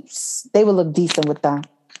Garçons. They would look decent with them.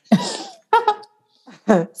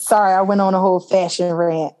 Sorry, I went on a whole fashion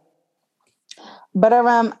rant. But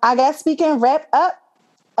I guess we can wrap up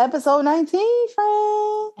episode 19,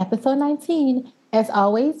 friend. Episode 19. As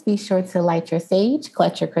always, be sure to light your sage,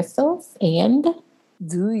 clutch your crystals, and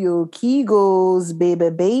do your Kegels,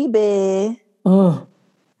 baby. Oh.